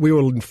were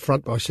in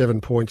front by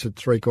 7 points at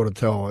three-quarter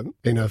time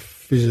in a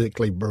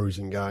physically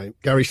bruising game.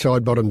 Gary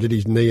Sidebottom did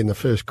his knee in the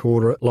first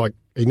quarter, like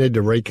he needed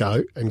to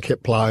reco, and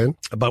kept playing.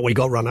 But we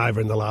got run over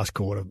in the last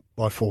quarter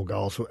by 4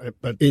 goals.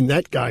 But in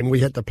that game,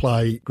 we had to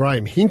play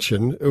Graham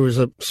Hinchin, who was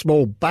a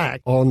small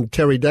back, on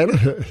Terry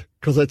Danaher,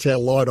 because that's how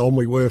light on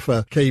we were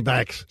for key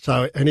backs.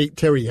 So,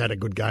 Terry had a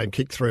good game,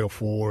 kicked 3 or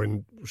 4,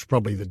 and was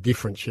probably the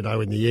difference, in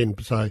the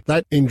end. So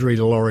that injury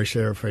to Laurie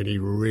Sharafini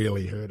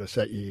really hurt us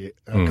that year,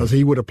 because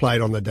he would have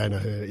played on the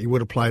Danaher, he would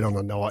have played on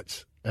the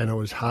Knights, and it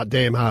was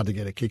damn hard to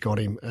get a kick on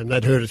him, and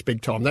that hurt us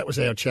big time. That was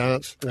our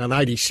chance. In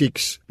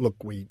 86, look,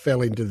 we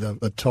fell into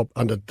the top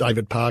under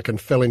David Park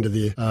and fell into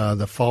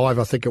the 5,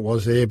 I think it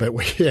was there, but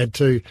we had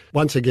to.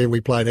 Once again,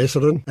 we played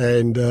Essendon,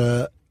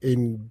 and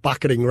in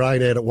bucketing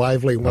rain out at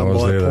Waverley, won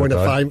by a point,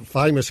 a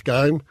famous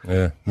game.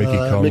 Yeah, Mickey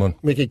Conlon.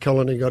 Mickey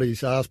Conlon, he got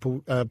his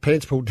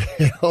pants pulled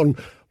down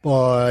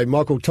by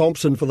Michael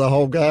Thompson for the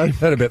whole game.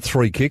 Had about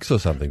 3 kicks or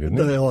something, didn't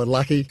he? They were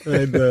lucky.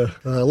 And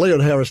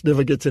Leon Harris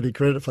never gets any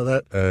credit for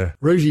that.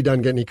 Roosie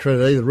doesn't get any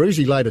credit either.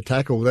 Roosie laid a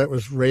tackle. That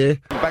was rare.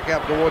 Back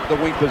out towards the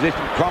wing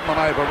position.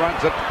 Conlon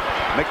overruns it.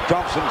 Mick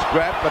Thompson's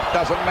grab, but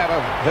doesn't matter.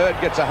 Hurd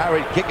gets a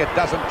hurried kick. It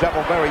doesn't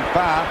travel very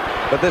far,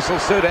 but this will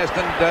suit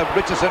Aston.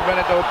 Richardson ran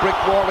into a brick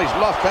wall. He's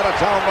lost that.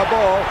 It's on the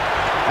ball.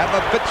 And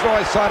the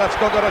Fitzroy side have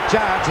still got a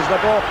chance as the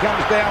ball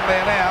comes down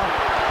there now.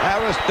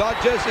 Harris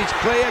dodges, he's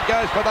clear,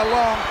 goes for the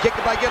long kick.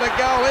 They get a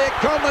goal here.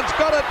 Conlon's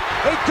got it.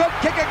 He could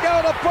kick a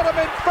goal to put him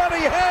in front.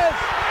 He has.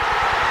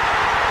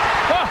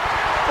 Oh.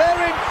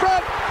 They're in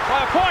front. By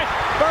a point.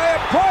 By a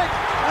point.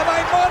 And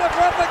they might have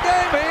won the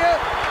game here.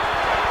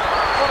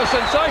 What a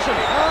sensation.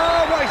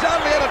 Oh, well, he's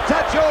only had a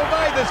touch all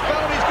day, this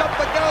fella. He's got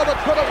the goal that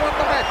could have won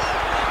the match.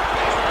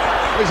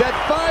 He's had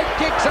 5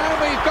 kicks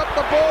only. He's got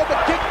the ball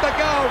that kicked the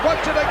goal.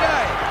 Watch it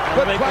again.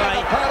 Good play on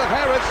the part of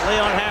Harris.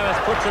 Leon Harris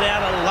puts it out.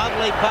 A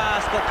lovely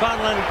pass to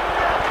Conlon.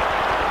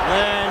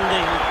 And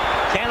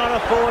he Cannot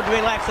afford to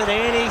relax at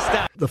any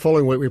stage. The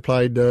following week we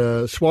played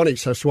Swannies.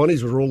 So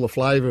Swannies was all the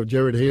flavour of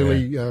Gerard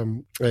Healy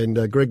and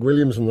Greg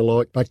Williams and the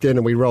like back then,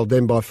 and we rolled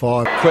them by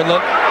 5. Quinlan.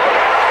 Goal!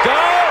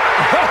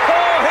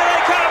 Here they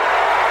come!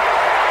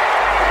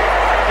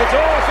 It's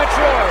all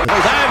Fitzroy.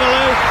 It's over,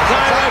 Lou.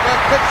 It's over.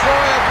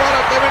 Fitzroy have won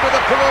it. They're into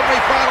the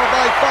preliminary final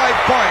by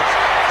 5 points.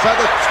 So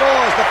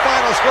the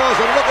final scores,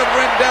 and look at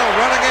Rendell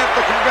running out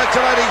to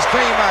congratulate his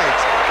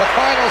teammates. The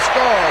final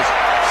scores,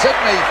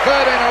 Sydney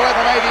 13-11-89,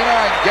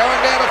 going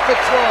down to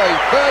Fitzroy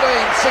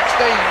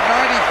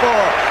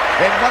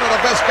 13-16-94 in one of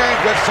the best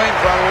games we've seen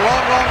for a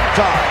long, long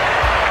time.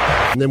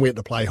 And then we had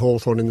to play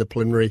Hawthorn in the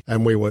preliminary,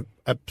 and we were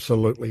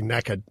absolutely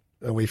knackered.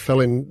 And we fell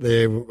in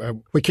there.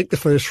 We kicked the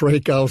first 3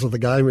 goals of the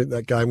game in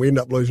that game. We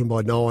ended up losing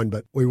by 9,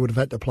 but we would have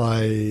had to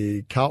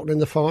play Carlton in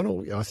the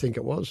final, I think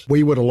it was.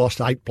 We would have lost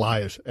 8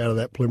 players out of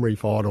that preliminary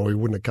final. We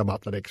wouldn't have come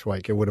up the next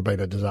week. It would have been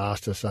a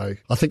disaster. So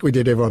I think we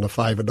did everyone a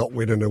favour not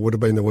winning. It would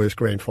have been the worst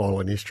grand final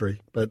in history.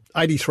 But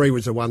 83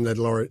 was the one that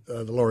Laura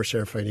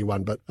Serafini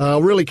won. But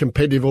really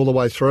competitive all the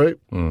way through.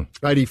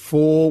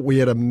 84, we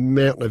had a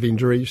mountain of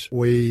injuries.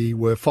 We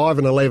were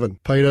 5-11.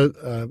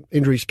 Peter,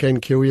 injuries can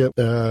kill you.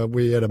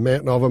 We had a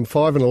mountain of them.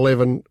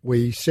 5-11,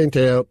 we sent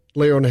out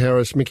Leon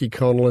Harris, Mickey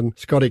Conlon,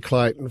 Scotty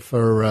Clayton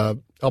for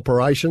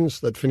operations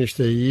that finished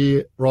their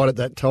year right at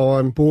that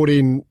time. Brought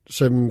in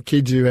some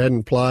kids who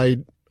hadn't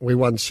played. We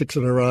won 6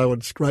 in a row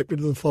and scraped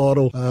into the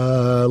final.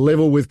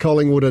 Level with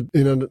Collingwood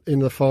in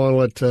the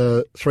final at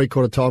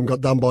 3/4 time,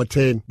 got done by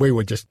 10. We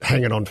were just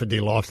hanging on for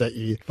dear life that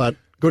year. But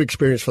good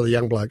experience for the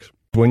young blokes.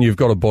 When you've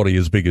got a body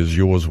as big as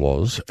yours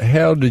was,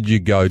 how did you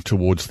go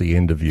towards the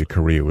end of your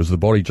career? Was the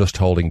body just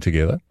holding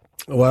together?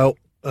 Well,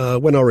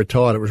 when I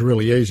retired, it was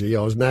really easy.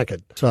 I was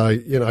knackered. So,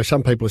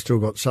 some people have still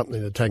got something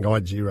in the tank. I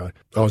had 0.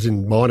 I was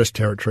in minus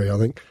territory, I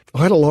think.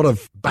 I had a lot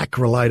of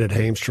back-related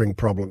hamstring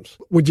problems.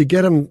 Would you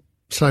get them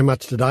so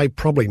much today?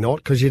 Probably not,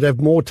 because you'd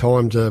have more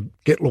time to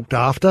get looked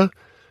after.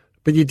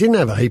 But you didn't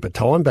have a heap of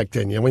time back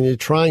then. When you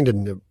trained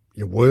and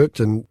you worked.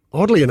 And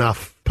oddly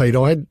enough, Pete,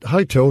 I had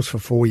hotels for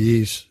 4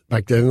 years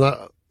back then.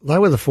 They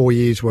were the 4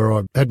 years where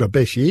I had my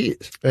best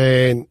years.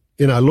 And,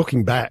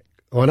 looking back,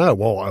 I know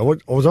why.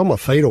 I was on my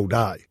feet all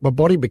day. My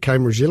body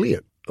became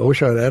resilient. I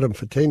wish I'd had them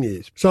for 10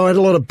 years. So I had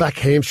a lot of back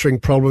hamstring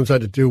problems. I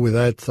had to deal with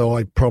that.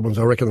 Thigh problems.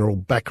 I reckon they're all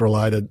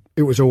back-related.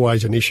 It was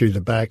always an issue, the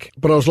back.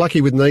 But I was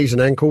lucky with knees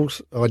and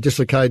ankles. I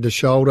dislocated the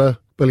shoulder.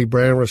 Billy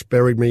Brownress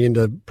buried me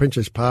into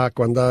Princes Park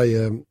one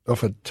day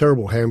off a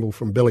terrible handball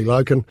from Billy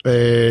Loken.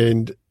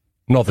 And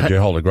not that you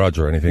hold a grudge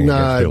or anything.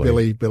 No,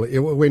 Billy. It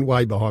went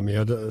way behind me. I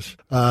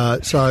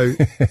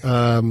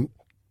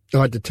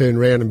had to turn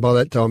around, and by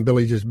that time,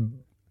 Billy just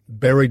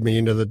buried me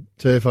into the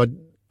turf. I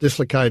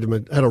dislocated him,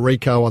 had a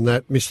reco on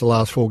that, missed the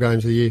last 4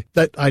 games of the year.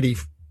 That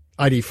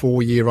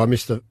 84 year, I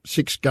missed the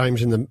 6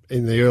 games in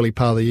the early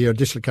part of the year. I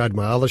dislocated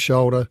my other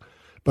shoulder,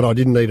 but I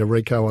didn't need a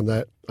reco on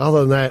that.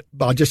 Other than that,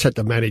 I just had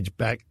to manage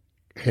back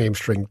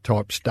hamstring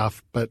type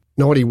stuff. But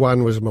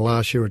 91 was my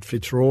last year at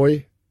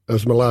Fitzroy. It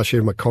was my last year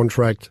of my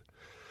contract.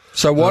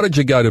 So why did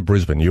you go to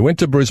Brisbane? You went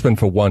to Brisbane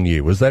for 1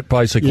 year. Was that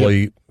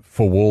basically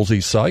for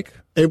Wolsey's sake?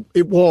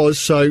 It was.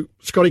 So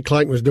Scotty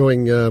Clayton was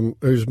doing,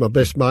 who's my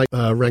best mate,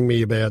 rang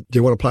me about, do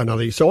you want to play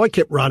another year? So I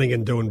kept running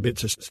and doing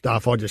bits of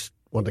stuff. I just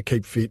wanted to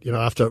keep fit.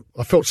 After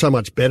I felt so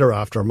much better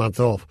after a month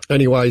off.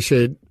 Anyway, he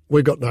said,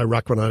 we've got no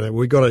ruckman over there.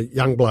 We've got a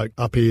young bloke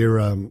up here,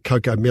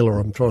 Coco Miller,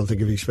 I'm trying to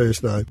think of his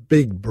first name.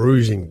 Big,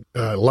 bruising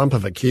lump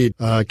of a kid,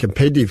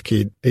 competitive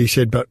kid. He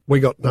said, but we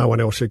got no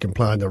one else who can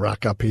play in the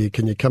ruck up here.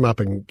 Can you come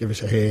up and give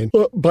us a hand?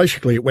 Well,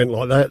 basically, it went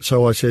like that.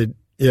 So I said,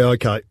 yeah,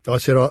 okay. I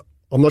said,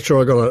 I'm not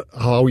sure I got a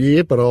whole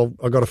year, but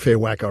I got a fair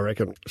whack, I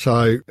reckon.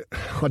 So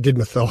I did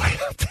my thigh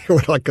up there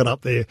when I got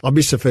up there. I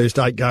missed the first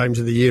 8 games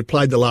of the year,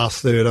 played the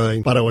last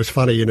 13, but it was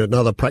funny in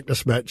another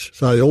practice match.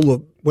 So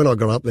when I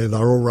got up there, they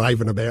were all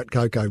raving about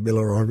Coco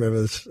Miller. I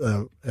remember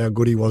how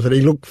good he was, and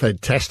he looked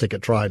fantastic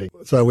at training.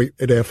 So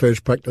in our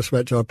first practice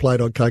match, I played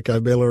on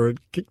Coco Miller and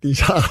kicked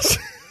his ass.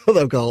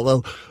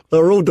 They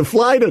were all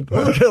deflated.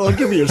 I'll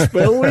give you a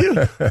spell, will you?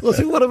 I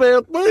said, what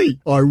about me?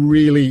 I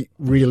really,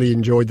 really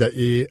enjoyed that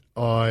year.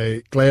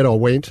 Glad I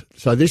went.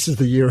 So this is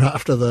the year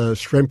after the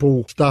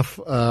Stremple stuff.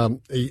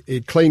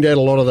 He cleaned out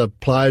a lot of the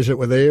players that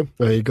were there.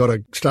 You got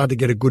to start to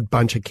get a good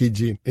bunch of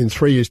kids in. In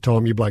 3 years'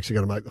 time, you blokes are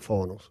going to make the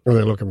finals. And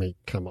they look at me,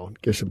 come on,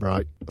 give us a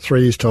break.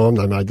 3 years' time,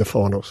 they made the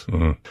finals.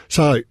 Mm-hmm.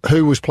 So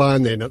who was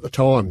playing then at the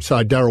time?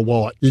 So Darryl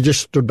White. You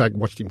just stood back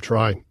and watched him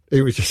train.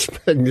 It was just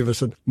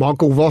magnificent.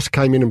 Michael Voss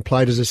came in and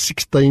played as a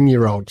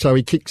 16-year-old. So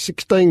he kicked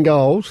 16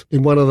 goals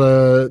in one of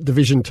the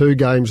Division 2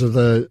 games of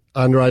the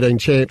under-18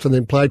 champs and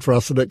then played for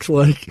us the next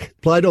week.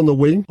 Played on the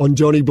wing on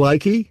Johnny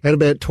Blakey. Had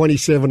about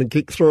 27 and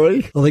kicked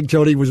 3. I think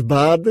Johnny was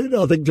barred then.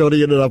 I think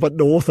Johnny ended up at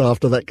North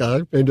after that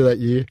game, end of that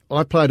year.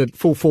 I played at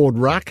full forward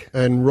ruck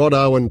and Rod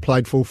Owen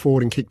played full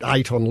forward and kicked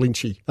 8 on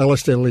Lynchy.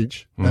 Alistair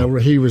Lynch.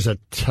 He was a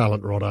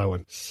talent, Rod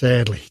Owen.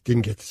 Sadly,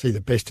 didn't get to see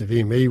the best of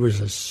him. He was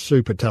a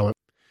super talent.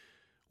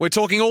 We're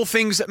talking all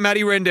things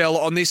Matty Rendell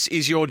on This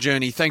Is Your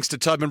Journey, thanks to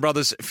Tobin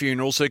Brothers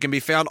Funerals, who can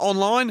be found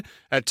online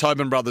at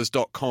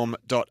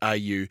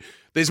tobinbrothers.com.au.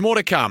 There's more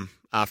to come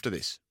after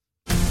this.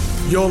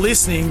 You're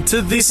listening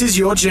to This Is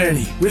Your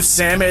Journey with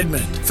Sam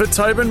Edmund. For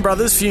Tobin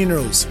Brothers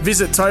Funerals,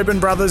 visit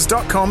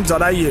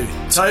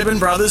tobinbrothers.com.au. Tobin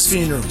Brothers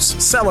Funerals,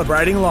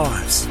 celebrating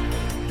lives.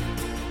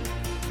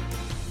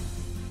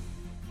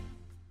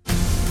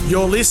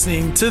 You're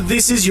listening to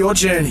This Is Your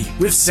Journey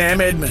with Sam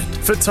Edmund.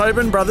 For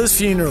Tobin Brothers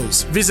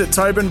Funerals, visit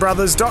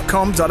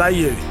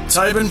tobinbrothers.com.au.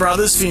 Tobin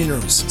Brothers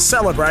Funerals,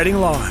 celebrating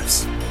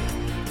lives.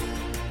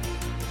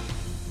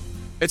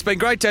 It's been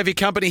great to have your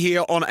company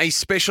here on a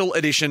special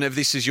edition of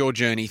This Is Your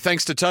Journey.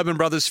 Thanks to Tobin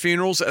Brothers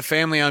Funerals, a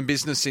family-owned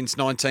business since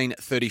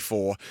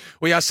 1934.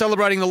 We are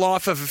celebrating the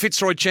life of a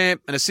Fitzroy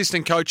champ, an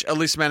assistant coach, a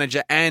list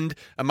manager and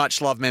a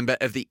much-loved member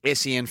of the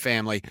SEN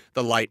family,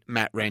 the late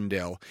Matt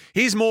Rendell.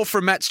 Here's more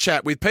from Matt's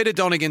chat with Peter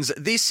Donegan's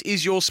This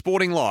Is Your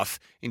Sporting Life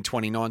in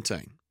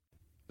 2019.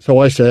 So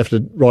I used to have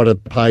to write a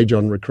page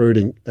on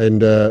recruiting,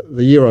 and the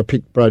year I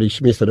picked Brodie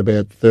Smith at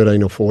about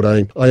 13 or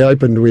 14, I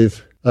opened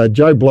with...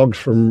 Joe Bloggs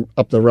from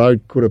up the road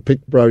could have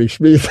picked Brodie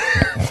Smith.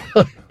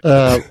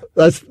 They're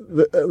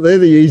the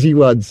easy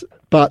ones.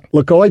 But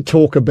look, I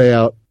talk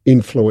about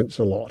influence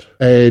a lot,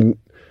 and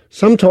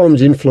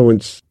sometimes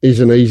influence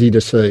isn't easy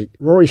to see.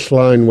 Rory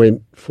Sloane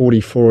went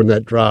 44 in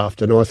that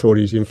draft, and I thought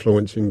his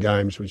influence in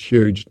games was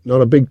huge.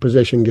 Not a big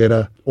possession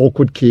getter,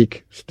 awkward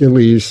kick, still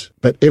is,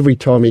 but every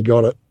time he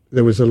got it,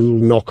 there was a little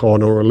knock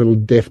on or a little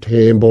deft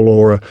handball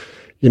or a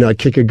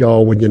kick a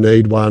goal when you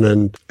need one,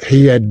 and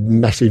he had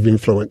massive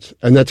influence,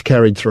 and that's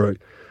carried through.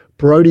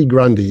 Brodie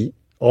Grundy,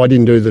 I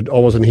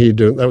wasn't here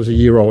doing, that was a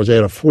year I was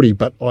out of footy,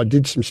 but I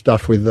did some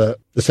stuff with the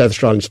South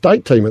Australian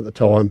state team at the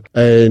time,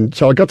 and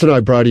so I got to know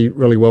Brodie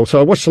really well. So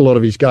I watched a lot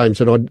of his games,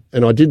 and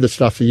I did the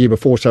stuff the year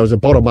before, so I was a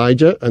bottom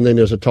ager, and then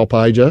there was a top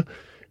ager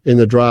in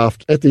the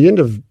draft. At the end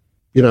of,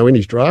 in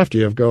his draft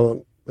year, I've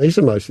gone, he's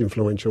the most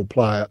influential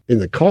player in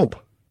the comp,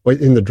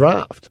 in the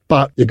draft.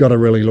 But you've got to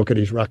really look at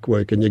his ruck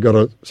work, and you've got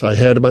to say,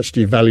 how much do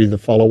you value the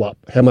follow-up?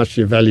 How much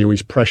do you value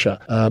his pressure?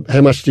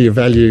 How much do you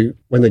value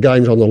when the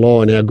game's on the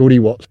line, how good he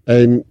was?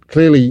 And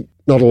clearly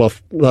not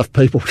enough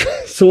people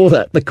saw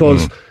that,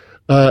 because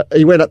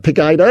he went up pick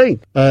 18.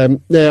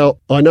 Now,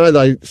 I know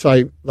they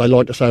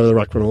like to say with the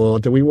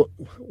ruckman,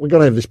 we've got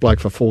to have this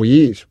bloke for 4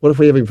 years. What if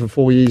we have him for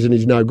 4 years and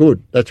he's no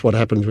good? That's what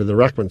happens with the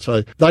ruckman.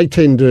 So they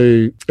tend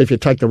to, if you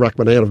take the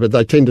ruckman out of it,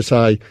 they tend to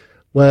say,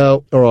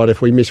 well, all right,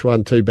 if we miss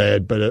one, too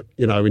bad. But,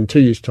 in 2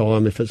 years'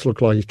 time, if it's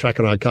looked like he's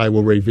tracking okay,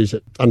 we'll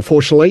revisit.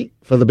 Unfortunately,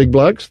 for the big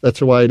blokes, that's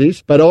the way it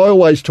is. But I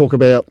always talk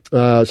about,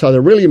 so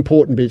the really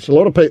important bits, a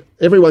lot of people,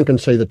 everyone can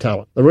see the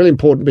talent. The really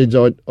important bits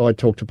I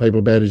talk to people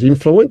about is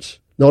influence.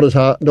 Not as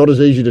hard, not as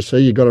easy to see.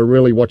 You've got to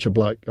really watch a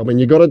bloke. I mean,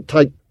 you've got to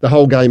take the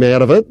whole game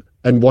out of it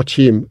and watch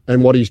him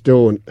and what he's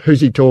doing.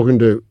 Who's he talking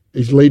to?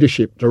 His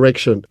leadership,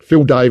 direction.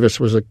 Phil Davis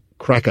was a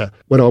cracker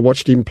when I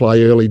watched him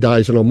play early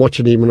days, and I'm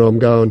watching him and I'm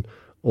going,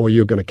 or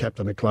you're going to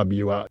captain a club,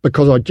 you are.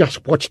 Because I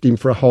just watched him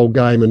for a whole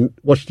game and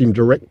watched him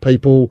direct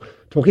people.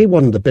 He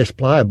wasn't the best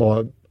player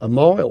by a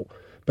mile,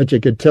 but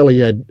you could tell he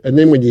had. And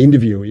then when you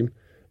interview him,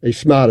 he's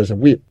smart as a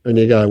whip, and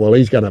you go, well,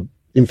 he's going to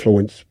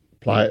influence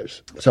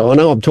players. So I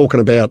know I'm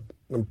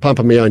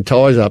pumping my own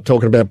tyres up,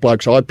 talking about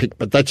blokes I picked,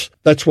 but that's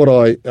what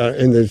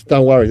and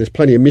don't worry, there's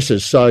plenty of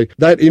misses. So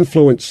that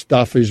influence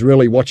stuff is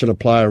really watching a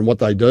player and what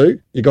they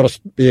do. You've got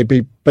to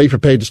be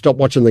prepared to stop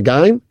watching the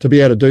game to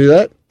be able to do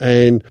that.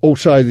 And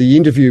also the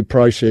interview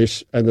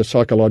process and the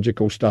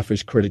psychological stuff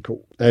is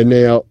critical. And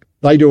now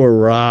they do a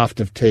raft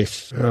of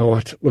tests.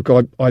 Look,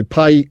 I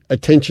pay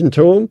attention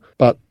to them,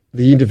 but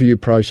the interview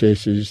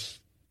process is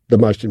the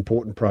most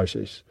important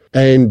process.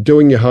 And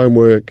doing your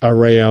homework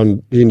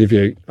around the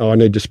interview. I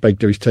need to speak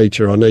to his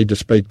teacher. I need to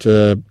speak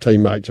to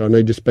teammates. I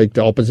need to speak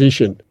to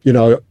opposition.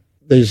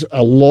 There's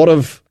a lot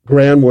of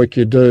groundwork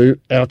you do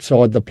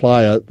outside the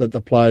player that the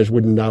players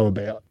wouldn't know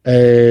about.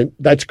 And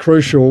that's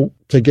crucial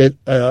to get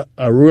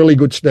a really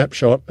good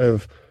snapshot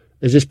of,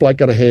 is this bloke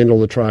going to handle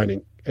the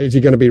training? Is he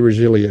going to be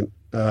resilient?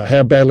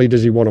 How badly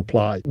does he want to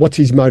play? What's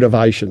his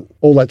motivation?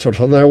 All that sort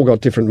of thing. They all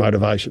got different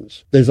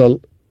motivations. There's on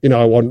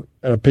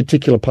a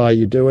particular player,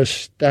 you do a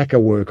stack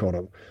of work on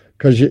them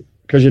because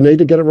you need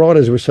to get it right.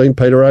 As we've seen,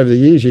 Peter, over the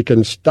years, you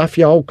can stuff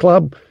your whole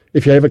club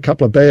if you have a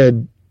couple of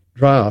bad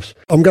drafts.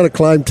 I'm going to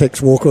claim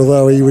Tex Walker,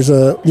 although he was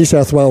a New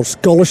South Wales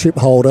scholarship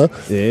holder.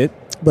 Yeah.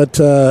 But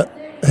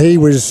he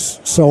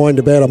was signed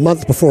about a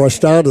month before I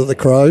started at the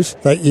Crows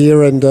that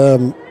year, and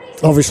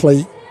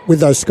obviously with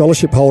those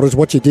scholarship holders,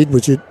 what you did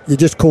was you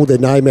just called their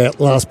name out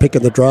last pick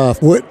in the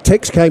draft.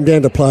 Tex came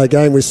down to play a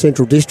game with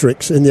Central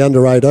Districts in the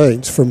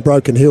under-18s from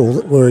Broken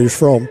Hill, where he was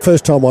from.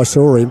 First time I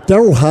saw him,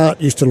 Darryl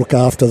Hart used to look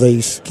after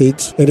these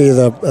kids, any of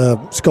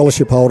the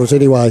scholarship holders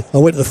anyway. I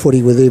went to the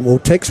footy with him. Well,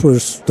 Tex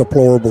was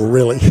deplorable,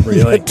 really. He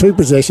had 2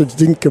 possessions,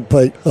 didn't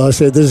compete. I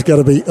said,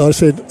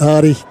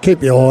 Hardy,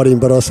 keep your eye on him,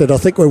 but I said, I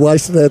think we're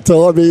wasting our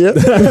time here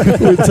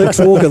with Tex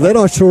Walker. Then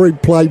I saw him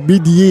play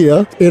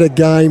mid-year in a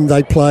game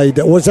they played.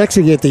 It was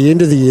actually at the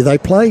end of the year. They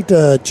played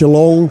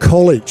Geelong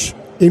College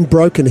in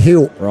Broken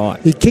Hill.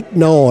 Right. He kicked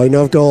 9.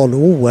 I've gone, oh,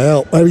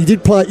 wow. He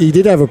did play. He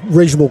did have a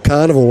reasonable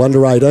carnival under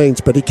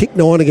 18s, but he kicked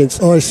 9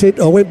 against.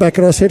 I went back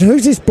and I said,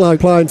 who's this bloke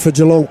playing for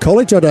Geelong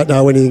College? I don't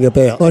know anything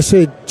about. I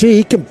said, gee,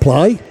 he can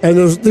play. And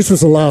this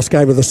was the last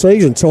game of the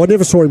season, so I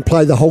never saw him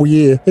play the whole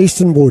year.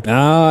 Eastonwood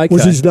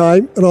was his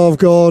name. And I've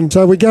gone,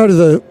 so we go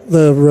to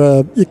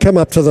you come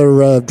up to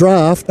the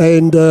draft,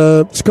 and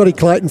Scotty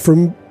Clayton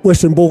from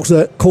Western Bulls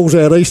that calls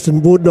out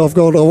Eastonwood, and I've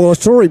gone, I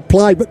saw him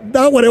play, but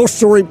no one else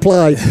saw him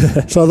play.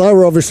 So they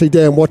were obviously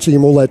down watching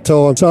him all that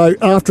time. So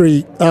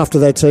after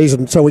that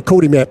season, so we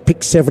called him out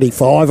pick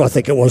 75, I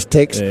think it was,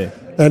 Tex. Yeah.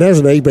 And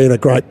hasn't he been a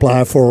great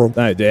player for him?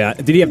 No doubt.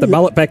 Did he have the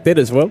mullet back then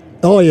as well?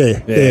 Oh,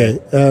 yeah.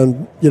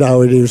 And, he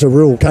was a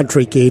real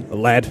country kid. A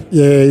lad.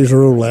 Yeah, he was a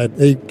real lad.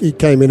 He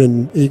came in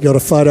and he got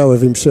a photo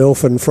of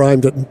himself and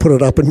framed it and put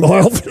it up in my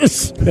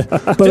office.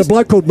 But a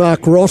bloke called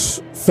Mark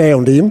Ross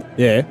found him.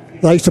 Yeah.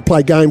 They used to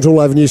play games all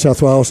over New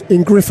South Wales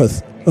in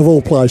Griffith, of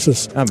all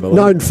places. Unbelievable.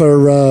 Known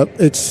for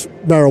its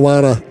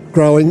marijuana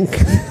growing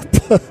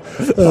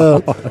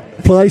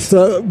place,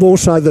 more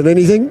so than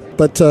anything.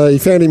 But he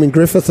found him in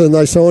Griffith and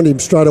they signed him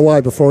straight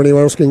away before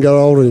anyone else can get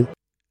hold of him.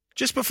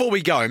 Just before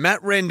we go,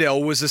 Matt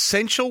Rendell was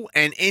essential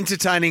and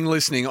entertaining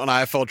listening on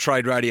AFL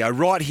Trade Radio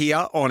right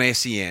here on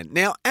SEN.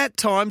 Now, at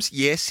times,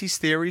 yes, his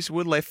theories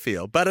were left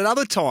field, but at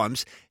other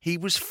times, he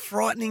was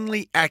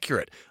frighteningly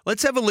accurate.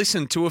 Let's have a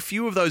listen to a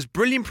few of those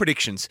brilliant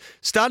predictions,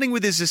 starting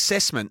with his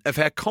assessment of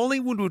how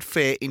Collingwood would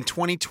fare in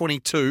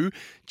 2022,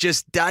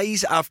 just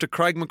days after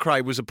Craig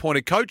McRae was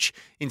appointed coach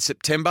in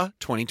September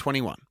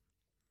 2021.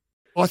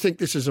 I think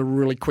this is a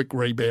really quick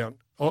rebound.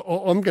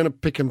 I'm going to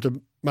pick them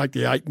to make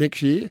the 8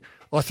 next year.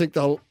 I think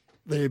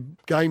their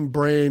game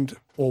brand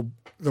or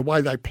the way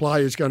they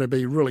play is going to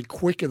be really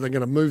quick, and they're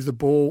going to move the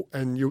ball,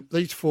 and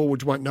these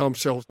forwards won't know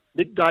themselves.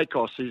 Nick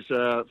Dacos is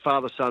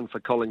father-son for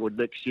Collingwood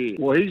next year.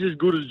 Well, he's as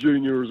good as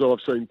Junior as I've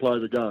seen play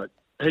the game.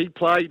 He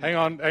played... Hang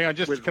on. I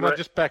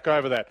just back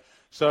over that?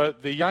 So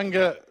the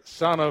younger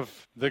son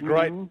of the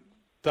great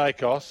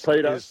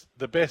Dacos is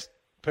the best...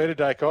 Peter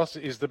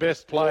Dacos is the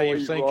best player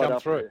you've seen come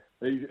through.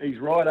 He's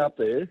right up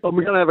there. We're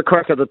going to have a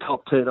crack at the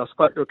top 10. I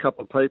spoke to a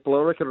couple of people.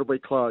 I reckon it'll be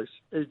close.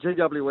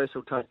 GWS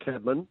will take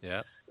Cadman.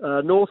 Yeah.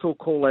 North will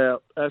call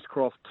out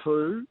Ashcroft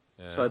 2,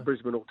 so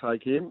Brisbane will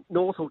take him.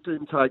 North will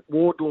then take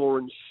Wardlaw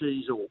and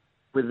Sheasel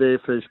with their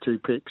first 2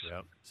 picks.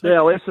 Yep.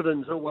 Now,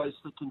 Essendon's always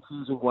the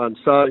confusing one.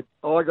 So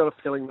I got a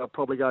feeling they'll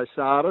probably go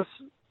Sardis.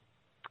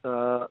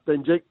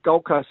 Then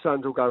Gold Coast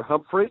Suns will go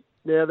Humphrey.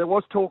 Now, there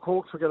was talk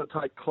Hawks were going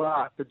to take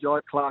Clark, the Jai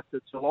Clark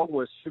that Geelong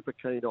was super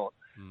keen on.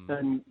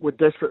 And we're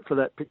desperate for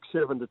that pick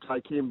 7 to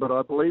take him, but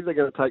I believe they're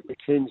going to take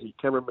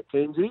Cameron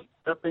McKenzie.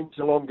 That means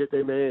Geelong get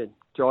their man,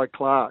 Jai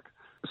Clark.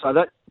 So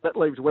that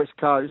leaves West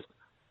Coast.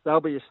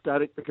 They'll be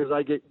ecstatic because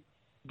they get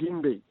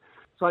Ginby.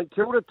 St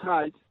Kilda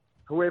take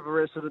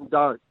whoever Essendon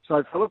don't.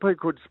 So Philippe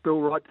could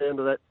spill right down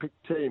to that pick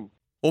 10.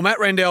 Well,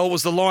 Matt Rendell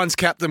was the Lions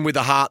captain with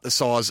a heart the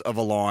size of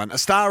a lion. A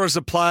star as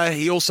a player,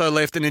 he also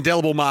left an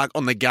indelible mark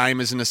on the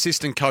game as an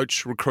assistant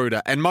coach,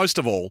 recruiter, and most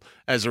of all,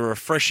 as a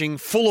refreshing,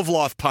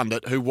 full-of-life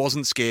pundit who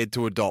wasn't scared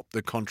to adopt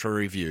the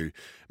contrary view.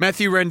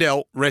 Matthew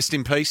Rendell, rest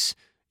in peace.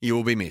 You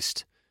will be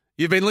missed.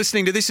 You've been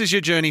listening to This Is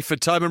Your Journey for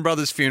Tobin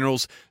Brothers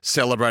Funerals,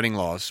 celebrating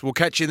lives. We'll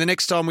catch you the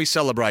next time we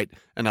celebrate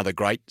another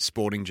great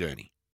sporting journey.